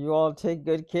 You all take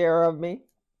good care of me.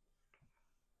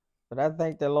 But I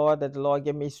thank the Lord that the Lord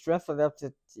give me strength enough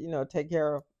to, take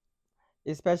care of.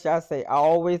 Especially, I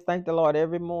always thank the Lord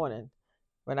every morning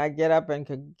when I get up and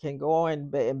can go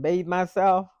on and bathe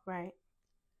myself. Right.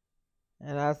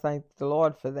 And I thank the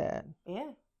Lord for that.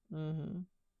 Yeah. Mm-hmm.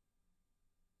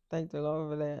 Thank the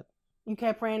Lord for that. You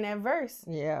kept praying that verse.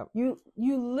 Yeah. You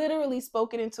literally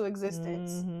spoke it into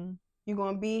existence. Mm-hmm. You're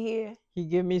going to be here. He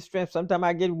give me strength. Sometimes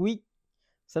I get weak.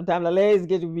 Sometimes the legs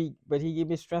get weak, but he give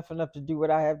me strength enough to do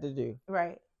what I have to do.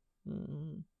 Right.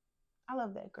 Mm-hmm. I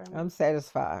love that, Grandma. I'm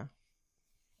satisfied.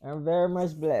 I'm very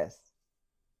much blessed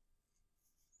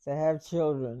to have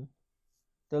children.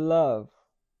 The love.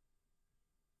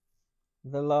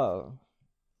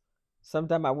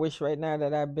 Sometimes I wish right now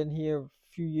that I've been here a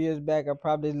few years back.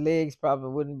 Legs probably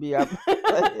wouldn't be up.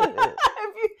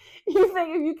 You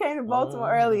think if you came to Baltimore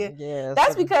earlier? Yeah.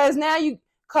 That's because now you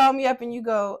call me up and you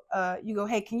go,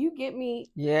 hey, can you get me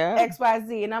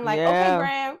XYZ? And I'm like, okay,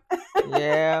 Graham.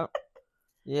 Yeah.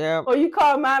 Yeah. Or you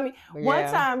call mommy. Yeah. One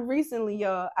time recently,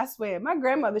 y'all, I swear, my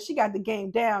grandmother, she got the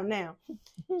game down now.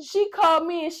 She called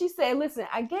me and she said, listen,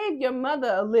 I gave your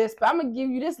mother a list, but I'm going to give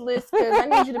you this list because I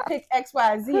need you to pick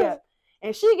XYZ up.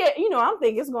 And she I'm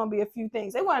thinking it's going to be a few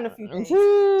things. It wasn't a few things.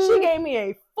 She gave me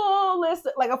a full list,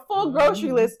 like a full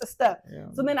grocery list of stuff.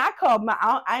 Yeah. So then I called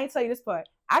I ain't tell you this part.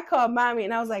 I called mommy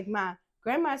and I was like, Mom,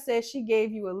 Grandma said she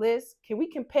gave you a list. Can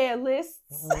we compare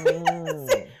lists?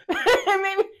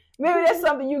 Maybe that's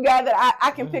something you got that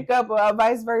I can pick up, or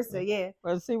vice versa. Yeah.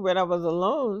 Well, see, when I was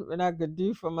alone, when I could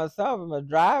do for myself, and my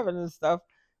driving and stuff,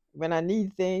 when I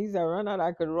need things, I run out,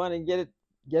 I could run and get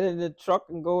in the truck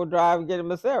and go drive and get it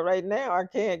myself. Right now, I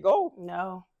can't go.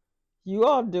 No. You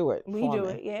all do it. We do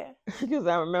it, yeah. Because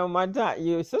I remember my time,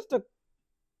 your sister,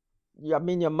 your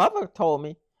mother told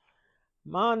me,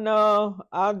 Mom, no,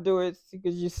 I'll do it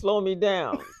because you slow me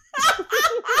down.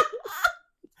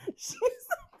 She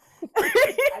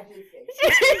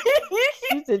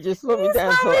said, you slow me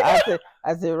down. So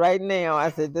I said, right now, I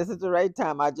said, this is the right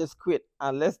time. I just quit.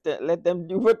 Let them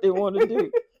do what they want to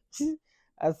do.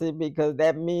 I said, because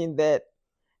that means that,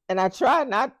 and I try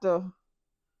not to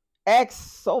ask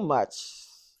so much,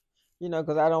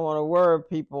 because I don't want to worry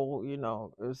people,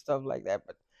 or stuff like that.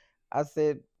 But I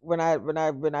said, when I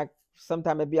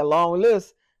sometimes it'd be a long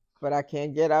list, but I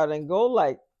can't get out and go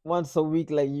like once a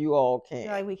week like you all can.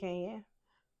 Like we can, yeah.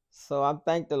 So I'm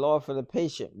thank the Lord for the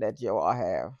patience that you all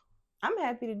have. I'm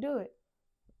happy to do it.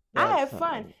 I have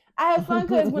fun. I have fun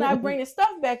because when I bring the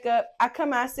stuff back up, I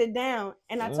come out, sit down,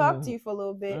 and I talk to you for a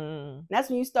little bit. That's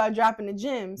when you start dropping the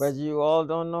gems. But you all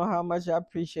don't know how much I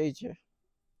appreciate you.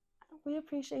 We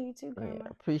appreciate you too, Grandma. Yeah,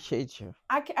 appreciate you.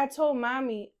 I told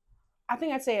Mommy, I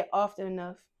think I say it often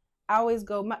enough. I always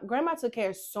go, Grandma took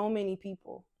care of so many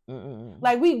people.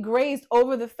 Like we grazed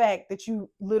over the fact that you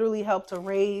literally helped to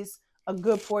raise a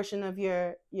good portion of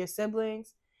your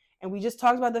siblings. And we just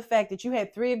talked about the fact that you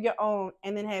had 3 of your own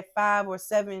and then had 5 or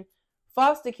 7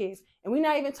 foster kids. And we're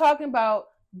not even talking about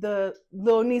the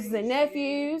little nieces and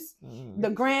nephews, the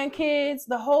grandkids,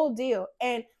 the whole deal.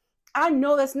 And I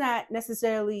know that's not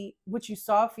necessarily what you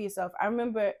saw for yourself. I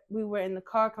remember we were in the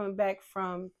car coming back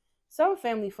from some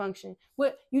family function.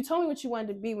 What you told me what you wanted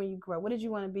to be when you grew up. What did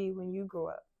you want to be when you grew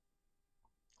up?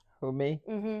 Who, me?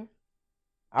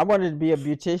 I wanted to be a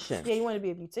beautician. Yeah, you wanted to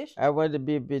be a beautician. I wanted to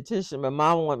be a beautician, but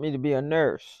Mom wanted me to be a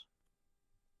nurse.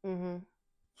 Mom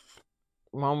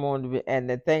wanted to be, and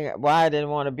the thing why I didn't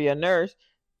want to be a nurse,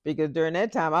 because during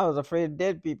that time I was afraid of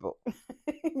dead people.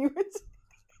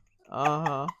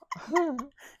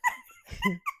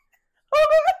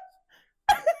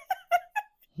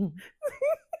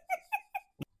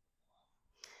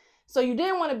 So you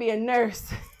didn't want to be a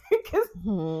nurse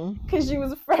because you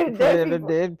was afraid of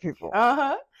dead people.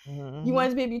 You wanted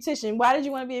to be a beautician. Why did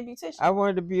you want to be a beautician? I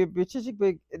wanted to be a beautician,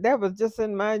 but that was just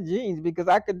in my genes because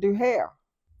I could do hair.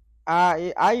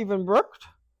 I even worked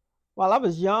while I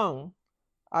was young.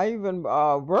 I even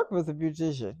worked with a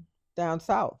beautician down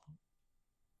south.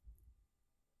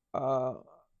 For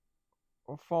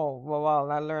a while,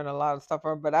 and I learned a lot of stuff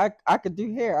from her. But I could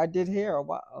do hair. I did hair a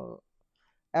while.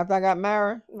 After I got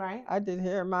married, right, I did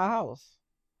hair in my house.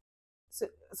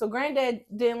 So Granddad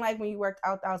didn't like when you worked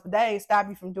out the house, but that ain't stop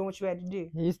you from doing what you had to do.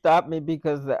 He stopped me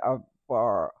because I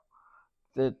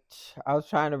was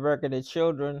trying to work, and the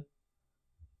children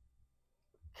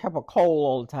kept a cold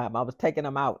all the time. I was taking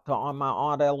them out on my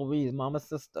Aunt Eloise, Mama's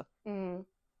sister,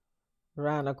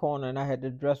 around the corner, and I had to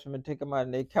dress them and take them out,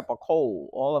 and they kept a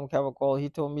cold. All of them kept a cold. He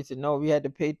told me, he said, no, we had to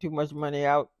pay too much money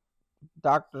out.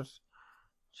 Doctors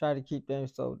try to keep them.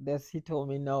 So he told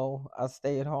me, no, I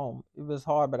stay at home. It was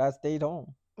hard, but I stayed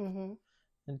home and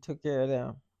took care of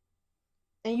them.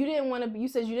 And you didn't want to you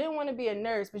said you didn't want to be a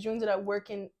nurse, but you ended up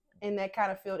working in that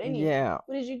kind of field anyway. Yeah.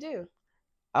 What did you do?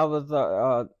 I was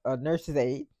a nurse's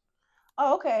aide.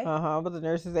 Oh, okay. I was a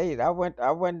nurse's aide. I went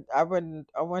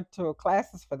to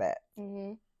classes for that.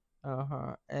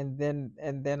 And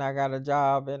then I got a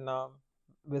job in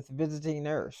with visiting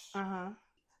nurse.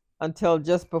 Until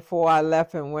just before I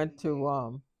left and went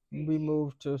to we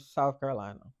moved to South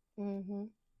Carolina. And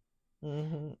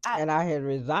I had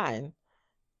resigned,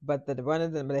 but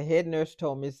the head nurse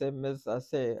told me, said, Miss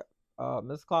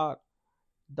Clark,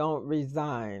 don't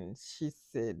resign. She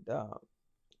said,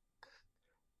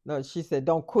 no, she said,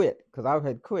 don't quit, because I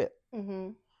had quit.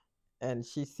 And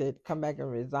she said, come back and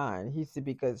resign. She said,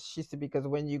 because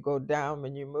when you go down,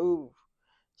 when you move,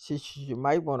 you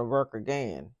might want to work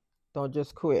again. Don't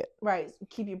just quit. Right.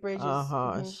 Keep your bridges.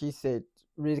 She said,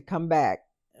 come back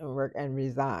and work and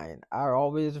resign. I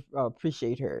always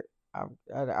appreciate her.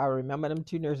 I remember them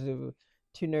two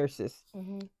nurses.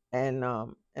 And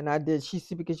I did. She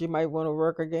said, because you might want to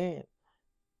work again.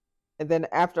 And then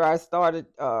after I started,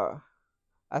 I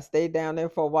stayed down there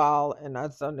for a while, and I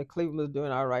saw the Cleveland was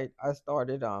doing all right. I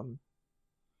started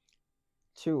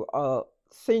to a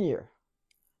senior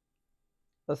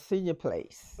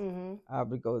place. I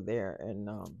would go there,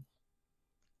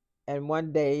 and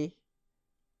one day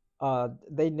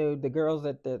they knew the girls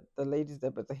that the ladies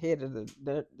that was the head of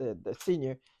the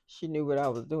senior. She knew what I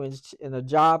was doing, and a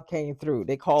job came through.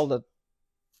 They called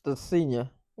the senior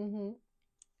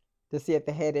to see if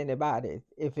they had anybody,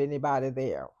 if anybody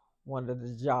there wanted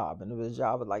a job, and it was a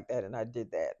job like that, and I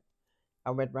did that.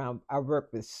 I went around. I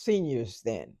worked with seniors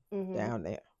then down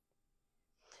there.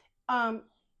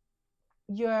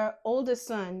 Your oldest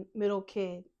son, middle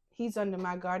kid, he's under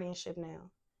my guardianship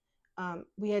now.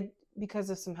 We had, because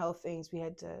of some health things, we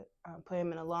had to put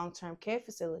him in a long-term care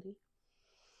facility.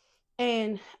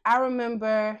 And I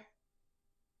remember,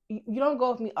 you don't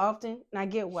go with me often, and I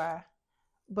get why.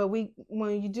 But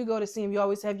when you do go to see him, you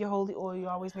always have your holy oil. You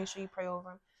always make sure you pray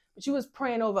over him. But you was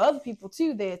praying over other people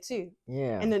too there too.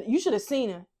 Yeah. And then you should have seen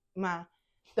her.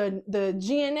 The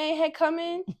GNA had come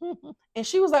in, and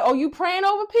she was like, "Oh, you praying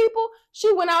over people?"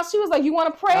 She went out. She was like, "You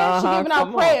want a prayer?" She giving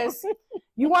out prayers.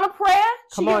 You want a prayer?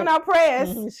 She giving out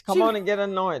prayers. Come on and get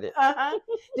anointed.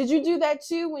 Did you do that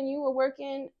too when you were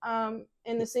working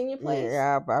in the senior place?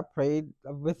 Yeah, I prayed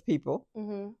with people.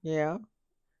 Yeah.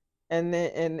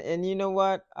 And you know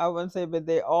what? I wouldn't say, but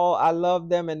I loved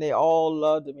them, and they all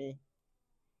loved me.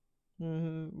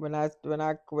 When I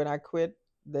quit,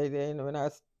 they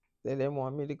didn't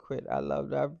want me to quit. I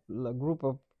loved a group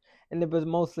of, and it was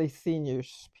mostly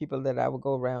seniors, people that I would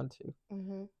go around to,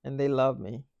 and they loved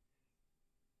me.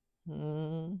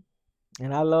 And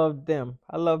I loved them.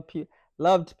 I loved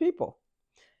people,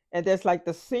 and just like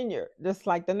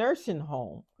the nursing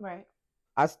home. Right.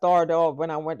 I started off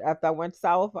after I went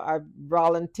south. I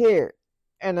volunteered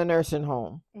in a nursing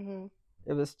home.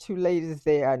 It was two ladies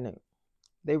there I knew.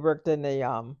 They worked in the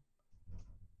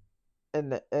in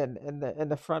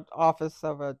the front office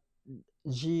of a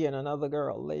G and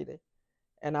another lady,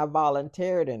 and I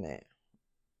volunteered in there.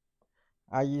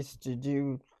 I used to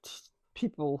do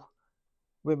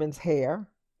women's hair,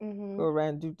 go around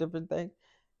and do different things,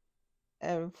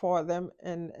 and for them,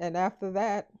 and after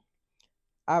that,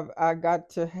 I got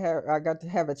to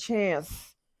have a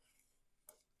chance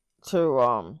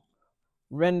to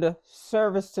render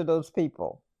service to those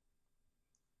people.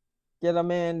 Get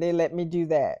them in. They let me do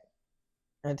that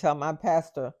until my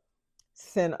pastor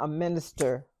sent a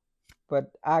minister.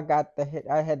 But I got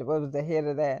was the head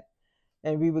of that,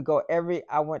 and we would go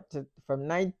I went to from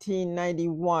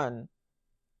 1991.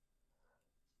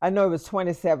 I know it was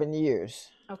 27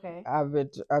 years. Okay. I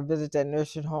visited that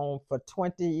nursing home for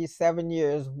 27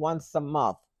 years, once a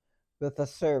month, with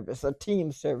a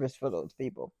team service for those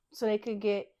people. So they could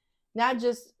get not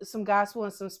just some gospel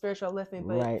and some spiritual upliftment,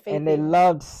 but right. faith. And they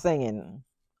loved singing.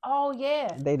 Oh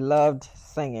yeah. They loved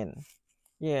singing.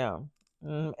 Yeah.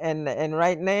 And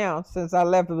right now, since I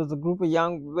left, it was a group of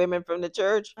young women from the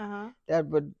church that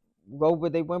would go where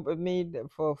they went with me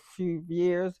for a few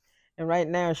years. And right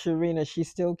now, Sharina, she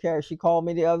still carries. She called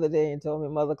me the other day and told me,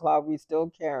 Mother Cloud, we still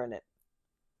carrying it.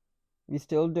 We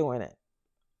still doing it.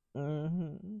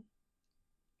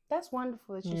 That's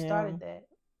wonderful that you started that.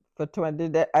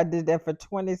 I did that for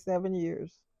 27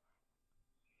 years.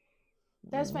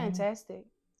 That's fantastic.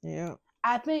 Yeah.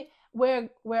 I think where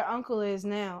Uncle is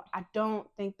now, I don't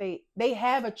think they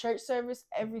have a church service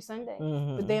every Sunday,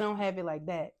 but they don't have it like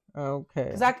that.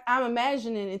 Okay. Because I'm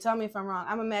imagining, and tell me if I'm wrong,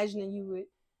 I'm imagining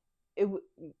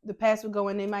the pastor would go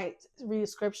and they might read a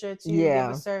scripture to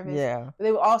give a service. Yeah. But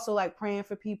they were also like praying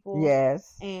for people.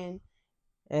 Yes. And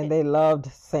they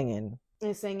loved singing.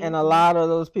 And singing. And a lot of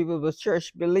those people was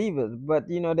church believers, but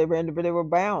they were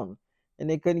bound and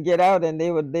they couldn't get out, and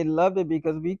they loved it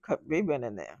because we went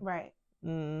in there. Right.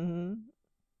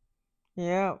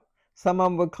 Yeah. Some of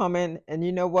them would come in, and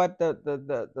you know what?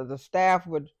 The staff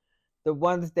the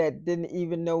ones that didn't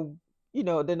even know,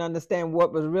 didn't understand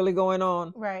what was really going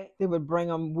on. Right. They would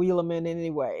wheel them in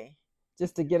anyway,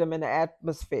 just to get them in the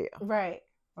atmosphere. Right.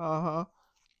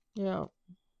 Yeah.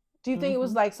 Do you think it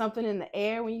was like something in the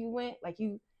air when you went? Like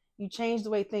you changed the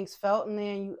way things felt, and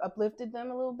then you uplifted them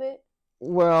a little bit?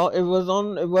 Well, it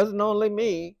wasn't only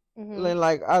me.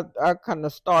 Like I kind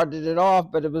of started it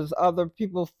off, but it was other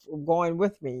people going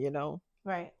with me,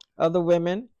 Right. Other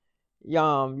women,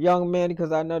 young men,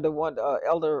 because I know the one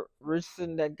Elder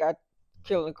Richardson that got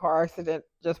killed in a car accident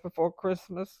just before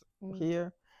Christmas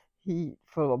here. He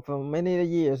for many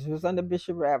years, he was under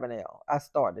Bishop Ravenel. I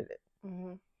started it.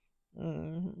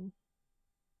 And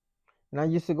I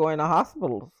used to go into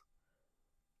hospitals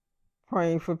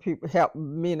praying for people. Help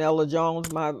me and Ella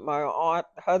Jones, my aunt,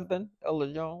 husband, Ella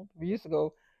Jones. We used to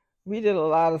go. We did a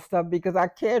lot of stuff because I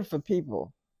cared for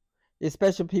people,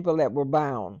 especially people that were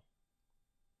bound,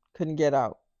 couldn't get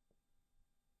out.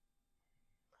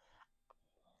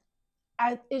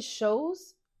 It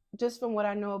shows, just from what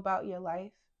I know about your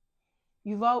life,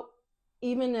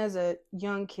 even as a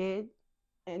young kid,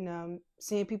 and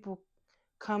seeing people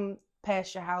come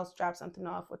past your house, drop something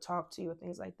off, or talk to you, or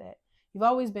things like that. You've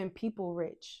always been people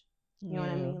rich. You know what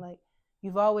I mean? Like,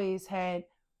 you've always had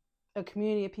a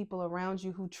community of people around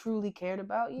you who truly cared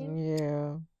about you.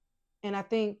 Yeah. And I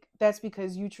think that's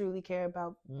because you truly care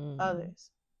about others,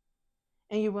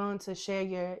 and you're willing to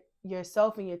share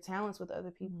yourself and your talents with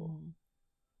other people.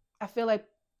 I feel like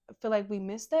we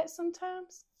miss that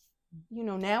sometimes. You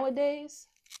know, nowadays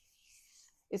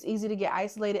it's easy to get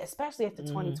isolated, especially after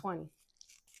 2020.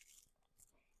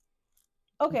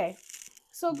 Okay,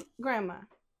 so Grandma,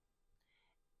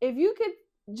 if you could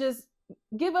just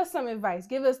give us some advice,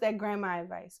 give us that grandma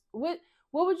advice. What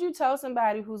would you tell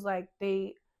somebody who's like,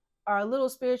 they are a little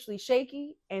spiritually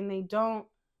shaky and they don't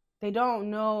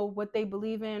know what they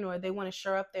believe in, or they want to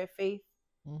shore up their faith?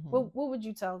 What would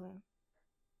you tell them?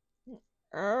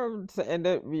 And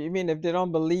you mean if they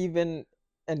don't believe in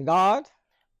God?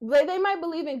 They might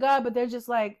believe in God, but they're just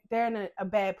like, they're in a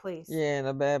bad place. Yeah, in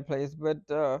a bad place. But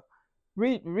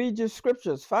read your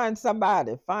scriptures. Find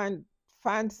somebody.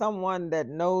 Find someone that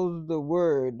knows the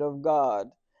word of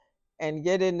God, and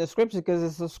get in the scripture, because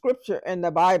it's a scripture in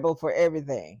the Bible for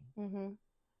everything.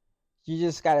 You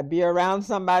just got to be around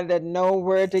somebody that know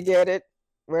where to get it,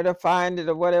 where to find it,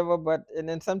 or whatever. And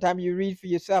then sometimes you read for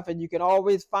yourself, and you can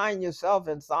always find yourself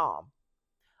in Psalm.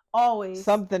 Always.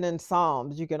 Something in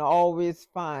Psalms you can always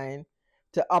find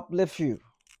to uplift you.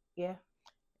 Yeah.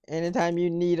 Anytime you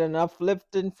need an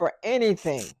uplifting for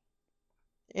anything,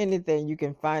 you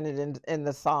can find it in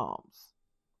the Psalms.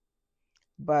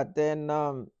 But then,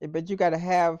 but you got to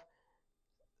have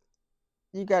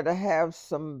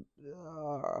some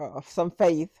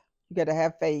faith. You got to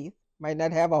have faith. Might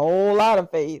not have a whole lot of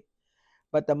faith,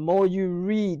 but the more you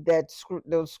read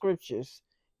those scriptures,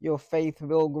 your faith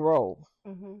will grow.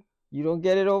 You don't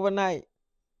get it overnight,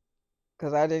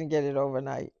 because I didn't get it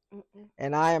overnight.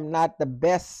 And I am not the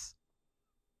best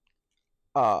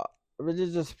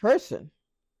religious person,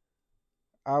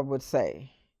 I would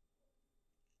say.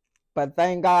 But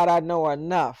thank God I know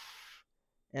enough,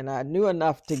 and I knew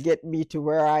enough to get me to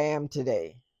where I am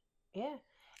today. Yeah.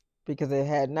 Because if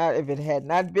it had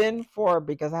not been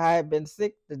because I had been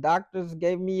sick, the doctors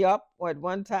gave me up at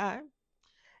one time.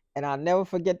 And I'll never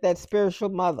forget that spiritual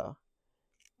mother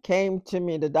came to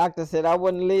me. The doctor said I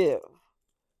wouldn't live.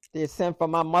 They sent for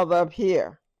my mother up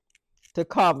here to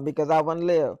come because I wouldn't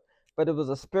live. But it was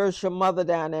a spiritual mother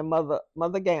down there,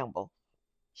 Mother Gamble.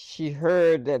 She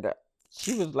heard that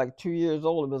she was like 2 years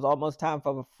old. It was almost time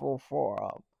for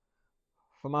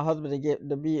my husband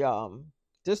to be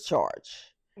discharged.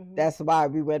 That's why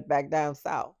we went back down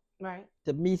south. Right.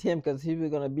 To meet him, because he was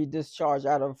going to be discharged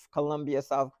out of Columbia,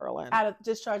 South Carolina.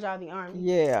 Discharged out of the Army.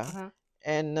 Yeah.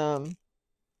 And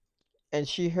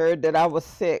she heard that I was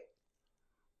sick.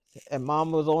 And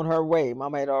Mom was on her way.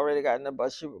 Mama had already gotten the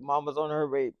bus. Mom was on her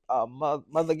way.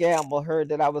 Mother Gamble heard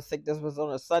that I was sick. This was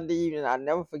on a Sunday evening. I'll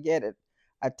never forget it.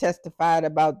 I testified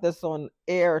about this on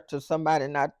air to somebody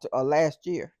last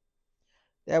year.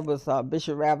 That was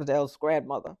Bishop Ravenel's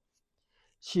grandmother.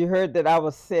 She heard that I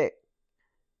was sick,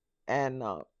 and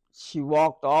she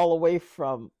walked all the way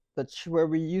from where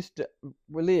we used to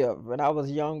live when I was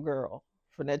a young girl,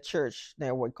 from that church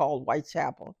now we called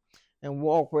Whitechapel, and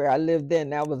walked where I lived then.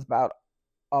 That was about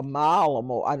a mile or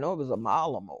more. I know it was a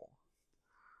mile or more.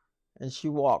 And she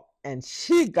walked, and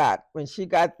when she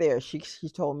got there, she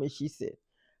told me, she said,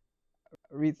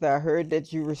 "Aretha, I heard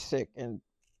that you were sick, and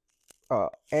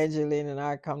Angeline and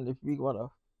I we want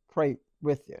to pray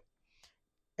with you."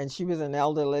 And she was an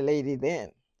elderly lady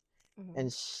then.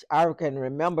 And I can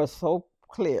remember so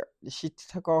clear. She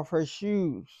took off her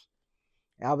shoes.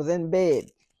 I was in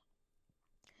bed.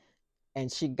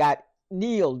 And she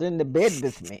kneeled in the bed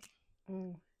with me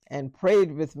and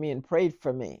prayed with me and prayed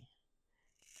for me.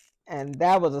 And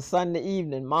that was a Sunday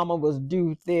evening. Mama was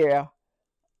due there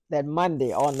that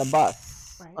Monday on the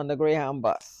bus, on the Greyhound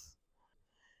bus.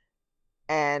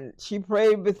 And she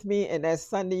prayed with me, and that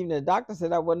Sunday evening, the doctor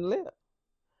said I wouldn't live.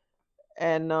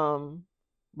 And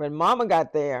when Mama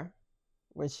got there,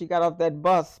 when she got off that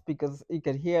bus, because you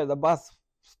could hear the bus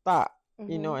stop,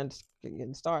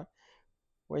 and start.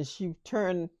 When she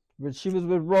turned, when she was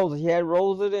with Rosa, she had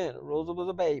Rosa then. Rosa was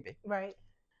a baby. Right.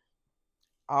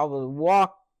 I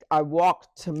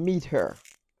walked to meet her.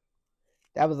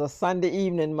 That was a Sunday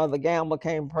evening. Mother Gamble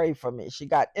came pray for me. She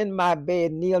got in my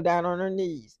bed, kneeled down on her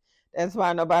knees. That's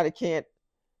why nobody can't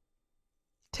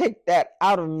take that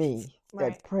out of me.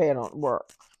 Right. That prayer don't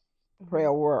work.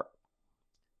 Prayer work.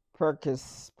 Prayer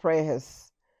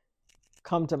has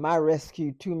come to my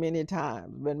rescue too many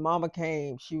times. When Mama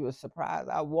came, she was surprised.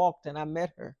 I walked and I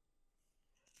met her.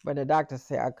 but the doctor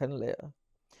said I couldn't live.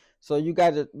 So you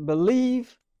got to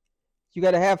believe. You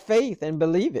got to have faith and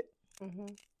believe it.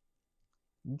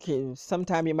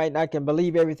 Sometimes you might not can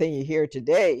believe everything you hear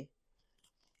today,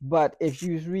 but if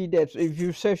you read that, if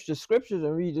you search the scriptures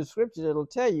and read the scriptures, it'll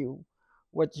tell you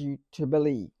what you to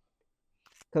believe.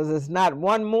 Because it's not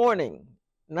one morning,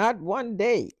 not one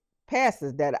day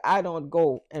passes that I don't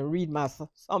go and read my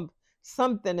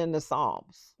something in the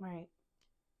Psalms. Right.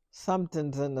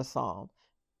 Something's in the Psalms.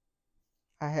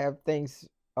 I have things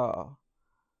out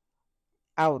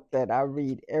that I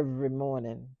read every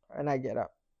morning when I get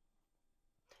up.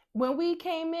 When we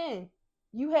came in,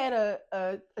 you had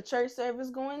a church service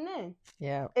going in.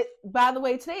 Yeah. By the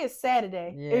way, today is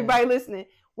Saturday. Yeah. Everybody listening,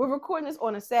 we're recording this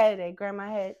on a Saturday.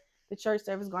 Grandma had the church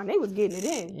service going. They was getting it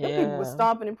in. Yeah. Them people was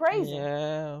stomping and praising.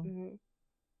 Yeah.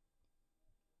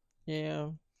 Yeah.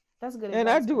 That's good. And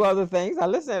I do other things. I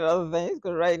listen to other things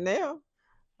because right now,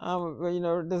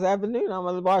 this afternoon I'm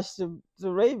gonna watch the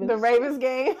Ravens. The Ravens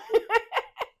game.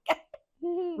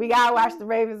 We gotta watch the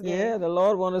Ravens game. Yeah, the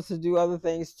Lord wants us to do other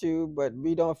things too, but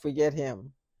we don't forget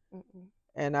Him.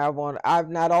 And I've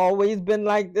not always been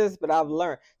like this, but I've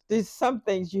learned. There's some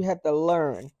things you have to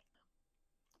learn.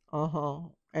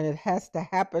 And it has to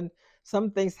happen.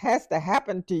 Some things has to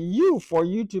happen to you for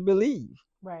you to believe.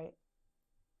 Right.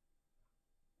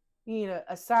 You need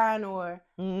a sign or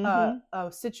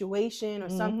a situation or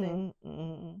something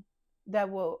that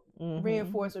will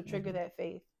reinforce or trigger that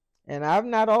faith. And I've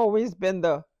not always been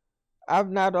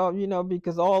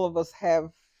because all of us have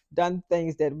done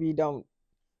things that we don't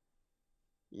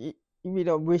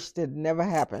wish that never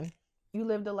happened. You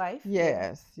lived a life?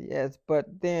 Yes. But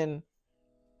then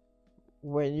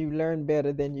when you learn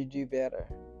better, then you do better.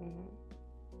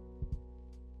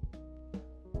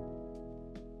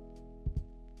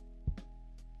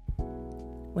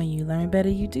 When you learn better,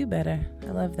 you do better.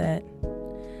 I love that.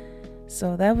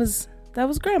 So that was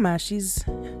Grandma. She's,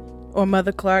 or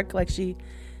Mother Clark, like she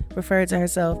referred to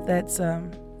herself. That's the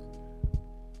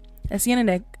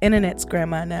internet's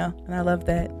grandma now, and I love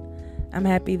that. I'm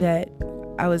happy that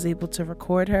I was able to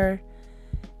record her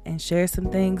and share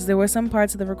some things. There were some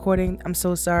parts of the recording, I'm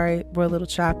so sorry, were a little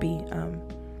choppy.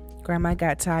 Grandma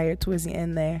got tired towards the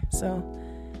end there, so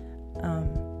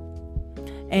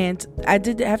and I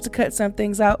did have to cut some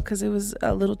things out because it was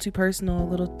a little too personal, a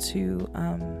little too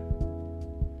I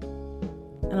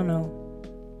don't know.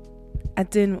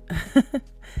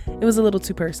 It was a little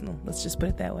too personal. Let's just put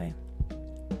it that way.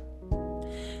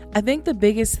 I think the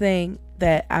biggest thing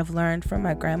that I've learned from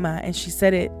my grandma, and she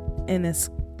said it in this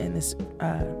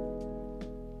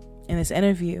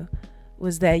interview,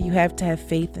 was that you have to have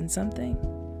faith in something.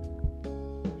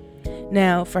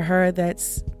 Now, for her,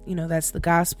 that's the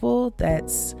gospel,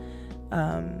 that's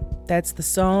the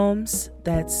Psalms,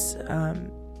 that's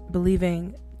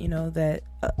believing, that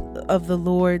of the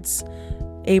Lord's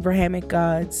Abrahamic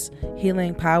God's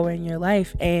healing power in your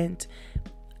life. And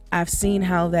I've seen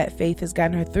how that faith has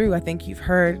gotten her through. I think you've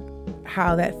heard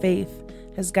how that faith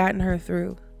has gotten her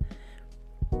through.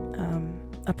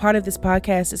 A part of this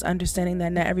podcast is understanding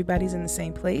that not everybody's in the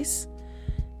same place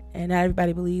and not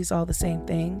everybody believes all the same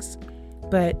things.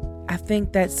 But I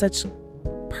think that's such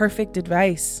perfect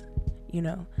advice,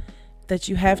 that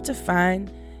you have to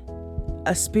find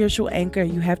a spiritual anchor.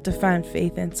 You have to find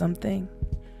faith in something.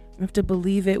 You have to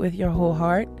believe it with your whole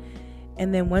heart.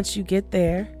 And then once you get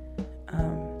there,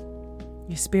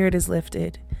 your spirit is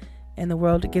lifted and the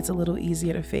world gets a little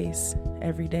easier to face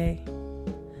every day.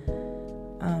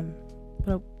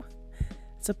 But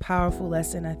it's a powerful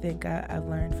lesson I think I've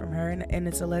learned from her. And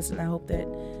it's a lesson I hope that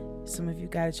some of you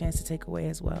got a chance to take away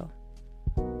as well.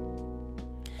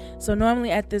 So normally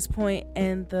at this point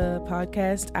in the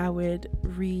podcast, I would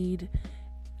read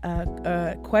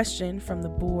a question from the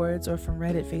boards or from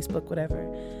Reddit, Facebook, whatever,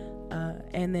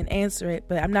 and then answer it.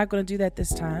 But I'm not going to do that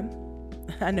this time.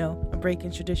 I know I'm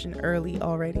breaking tradition early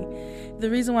already.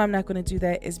 The reason why I'm not going to do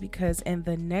that is because in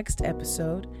the next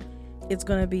episode, it's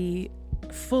going to be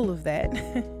full of that.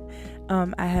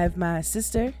 I have my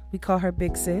sister. We call her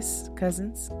Big Sis,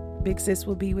 cousins. Big Sis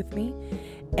will be with me.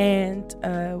 And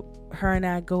her and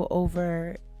I go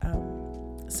over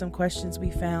some questions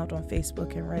we found on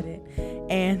Facebook and Reddit.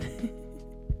 And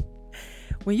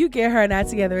when you get her and I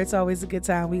together, it's always a good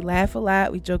time. We laugh a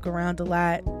lot. We joke around a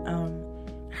lot.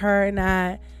 Her and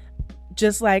I,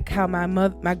 just like how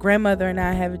my grandmother and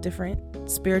I have a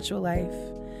different spiritual life,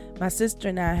 my sister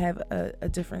and I have a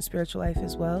different spiritual life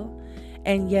as well.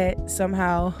 And yet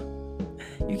somehow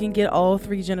you can get all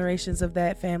three generations of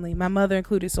that family, my mother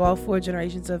included, so all four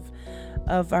generations of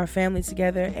our family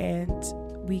together, and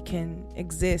we can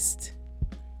exist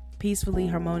peacefully,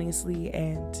 harmoniously,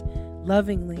 and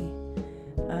lovingly.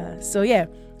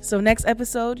 So next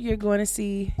episode, you're going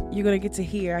to get to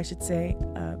hear, I should say,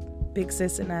 Big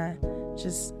Sis and I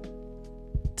just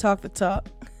talk the talk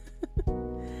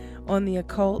on the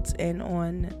occult and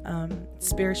on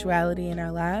spirituality in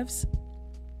our lives,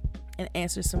 and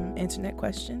answer some internet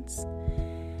questions.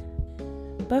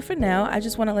 But for now, I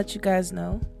just want to let you guys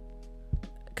know,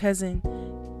 cousin,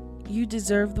 you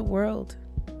deserve the world.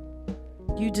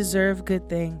 You deserve good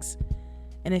things.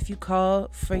 And if you call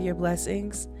for your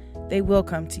blessings, they will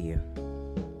come to you.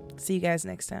 See you guys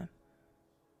next time.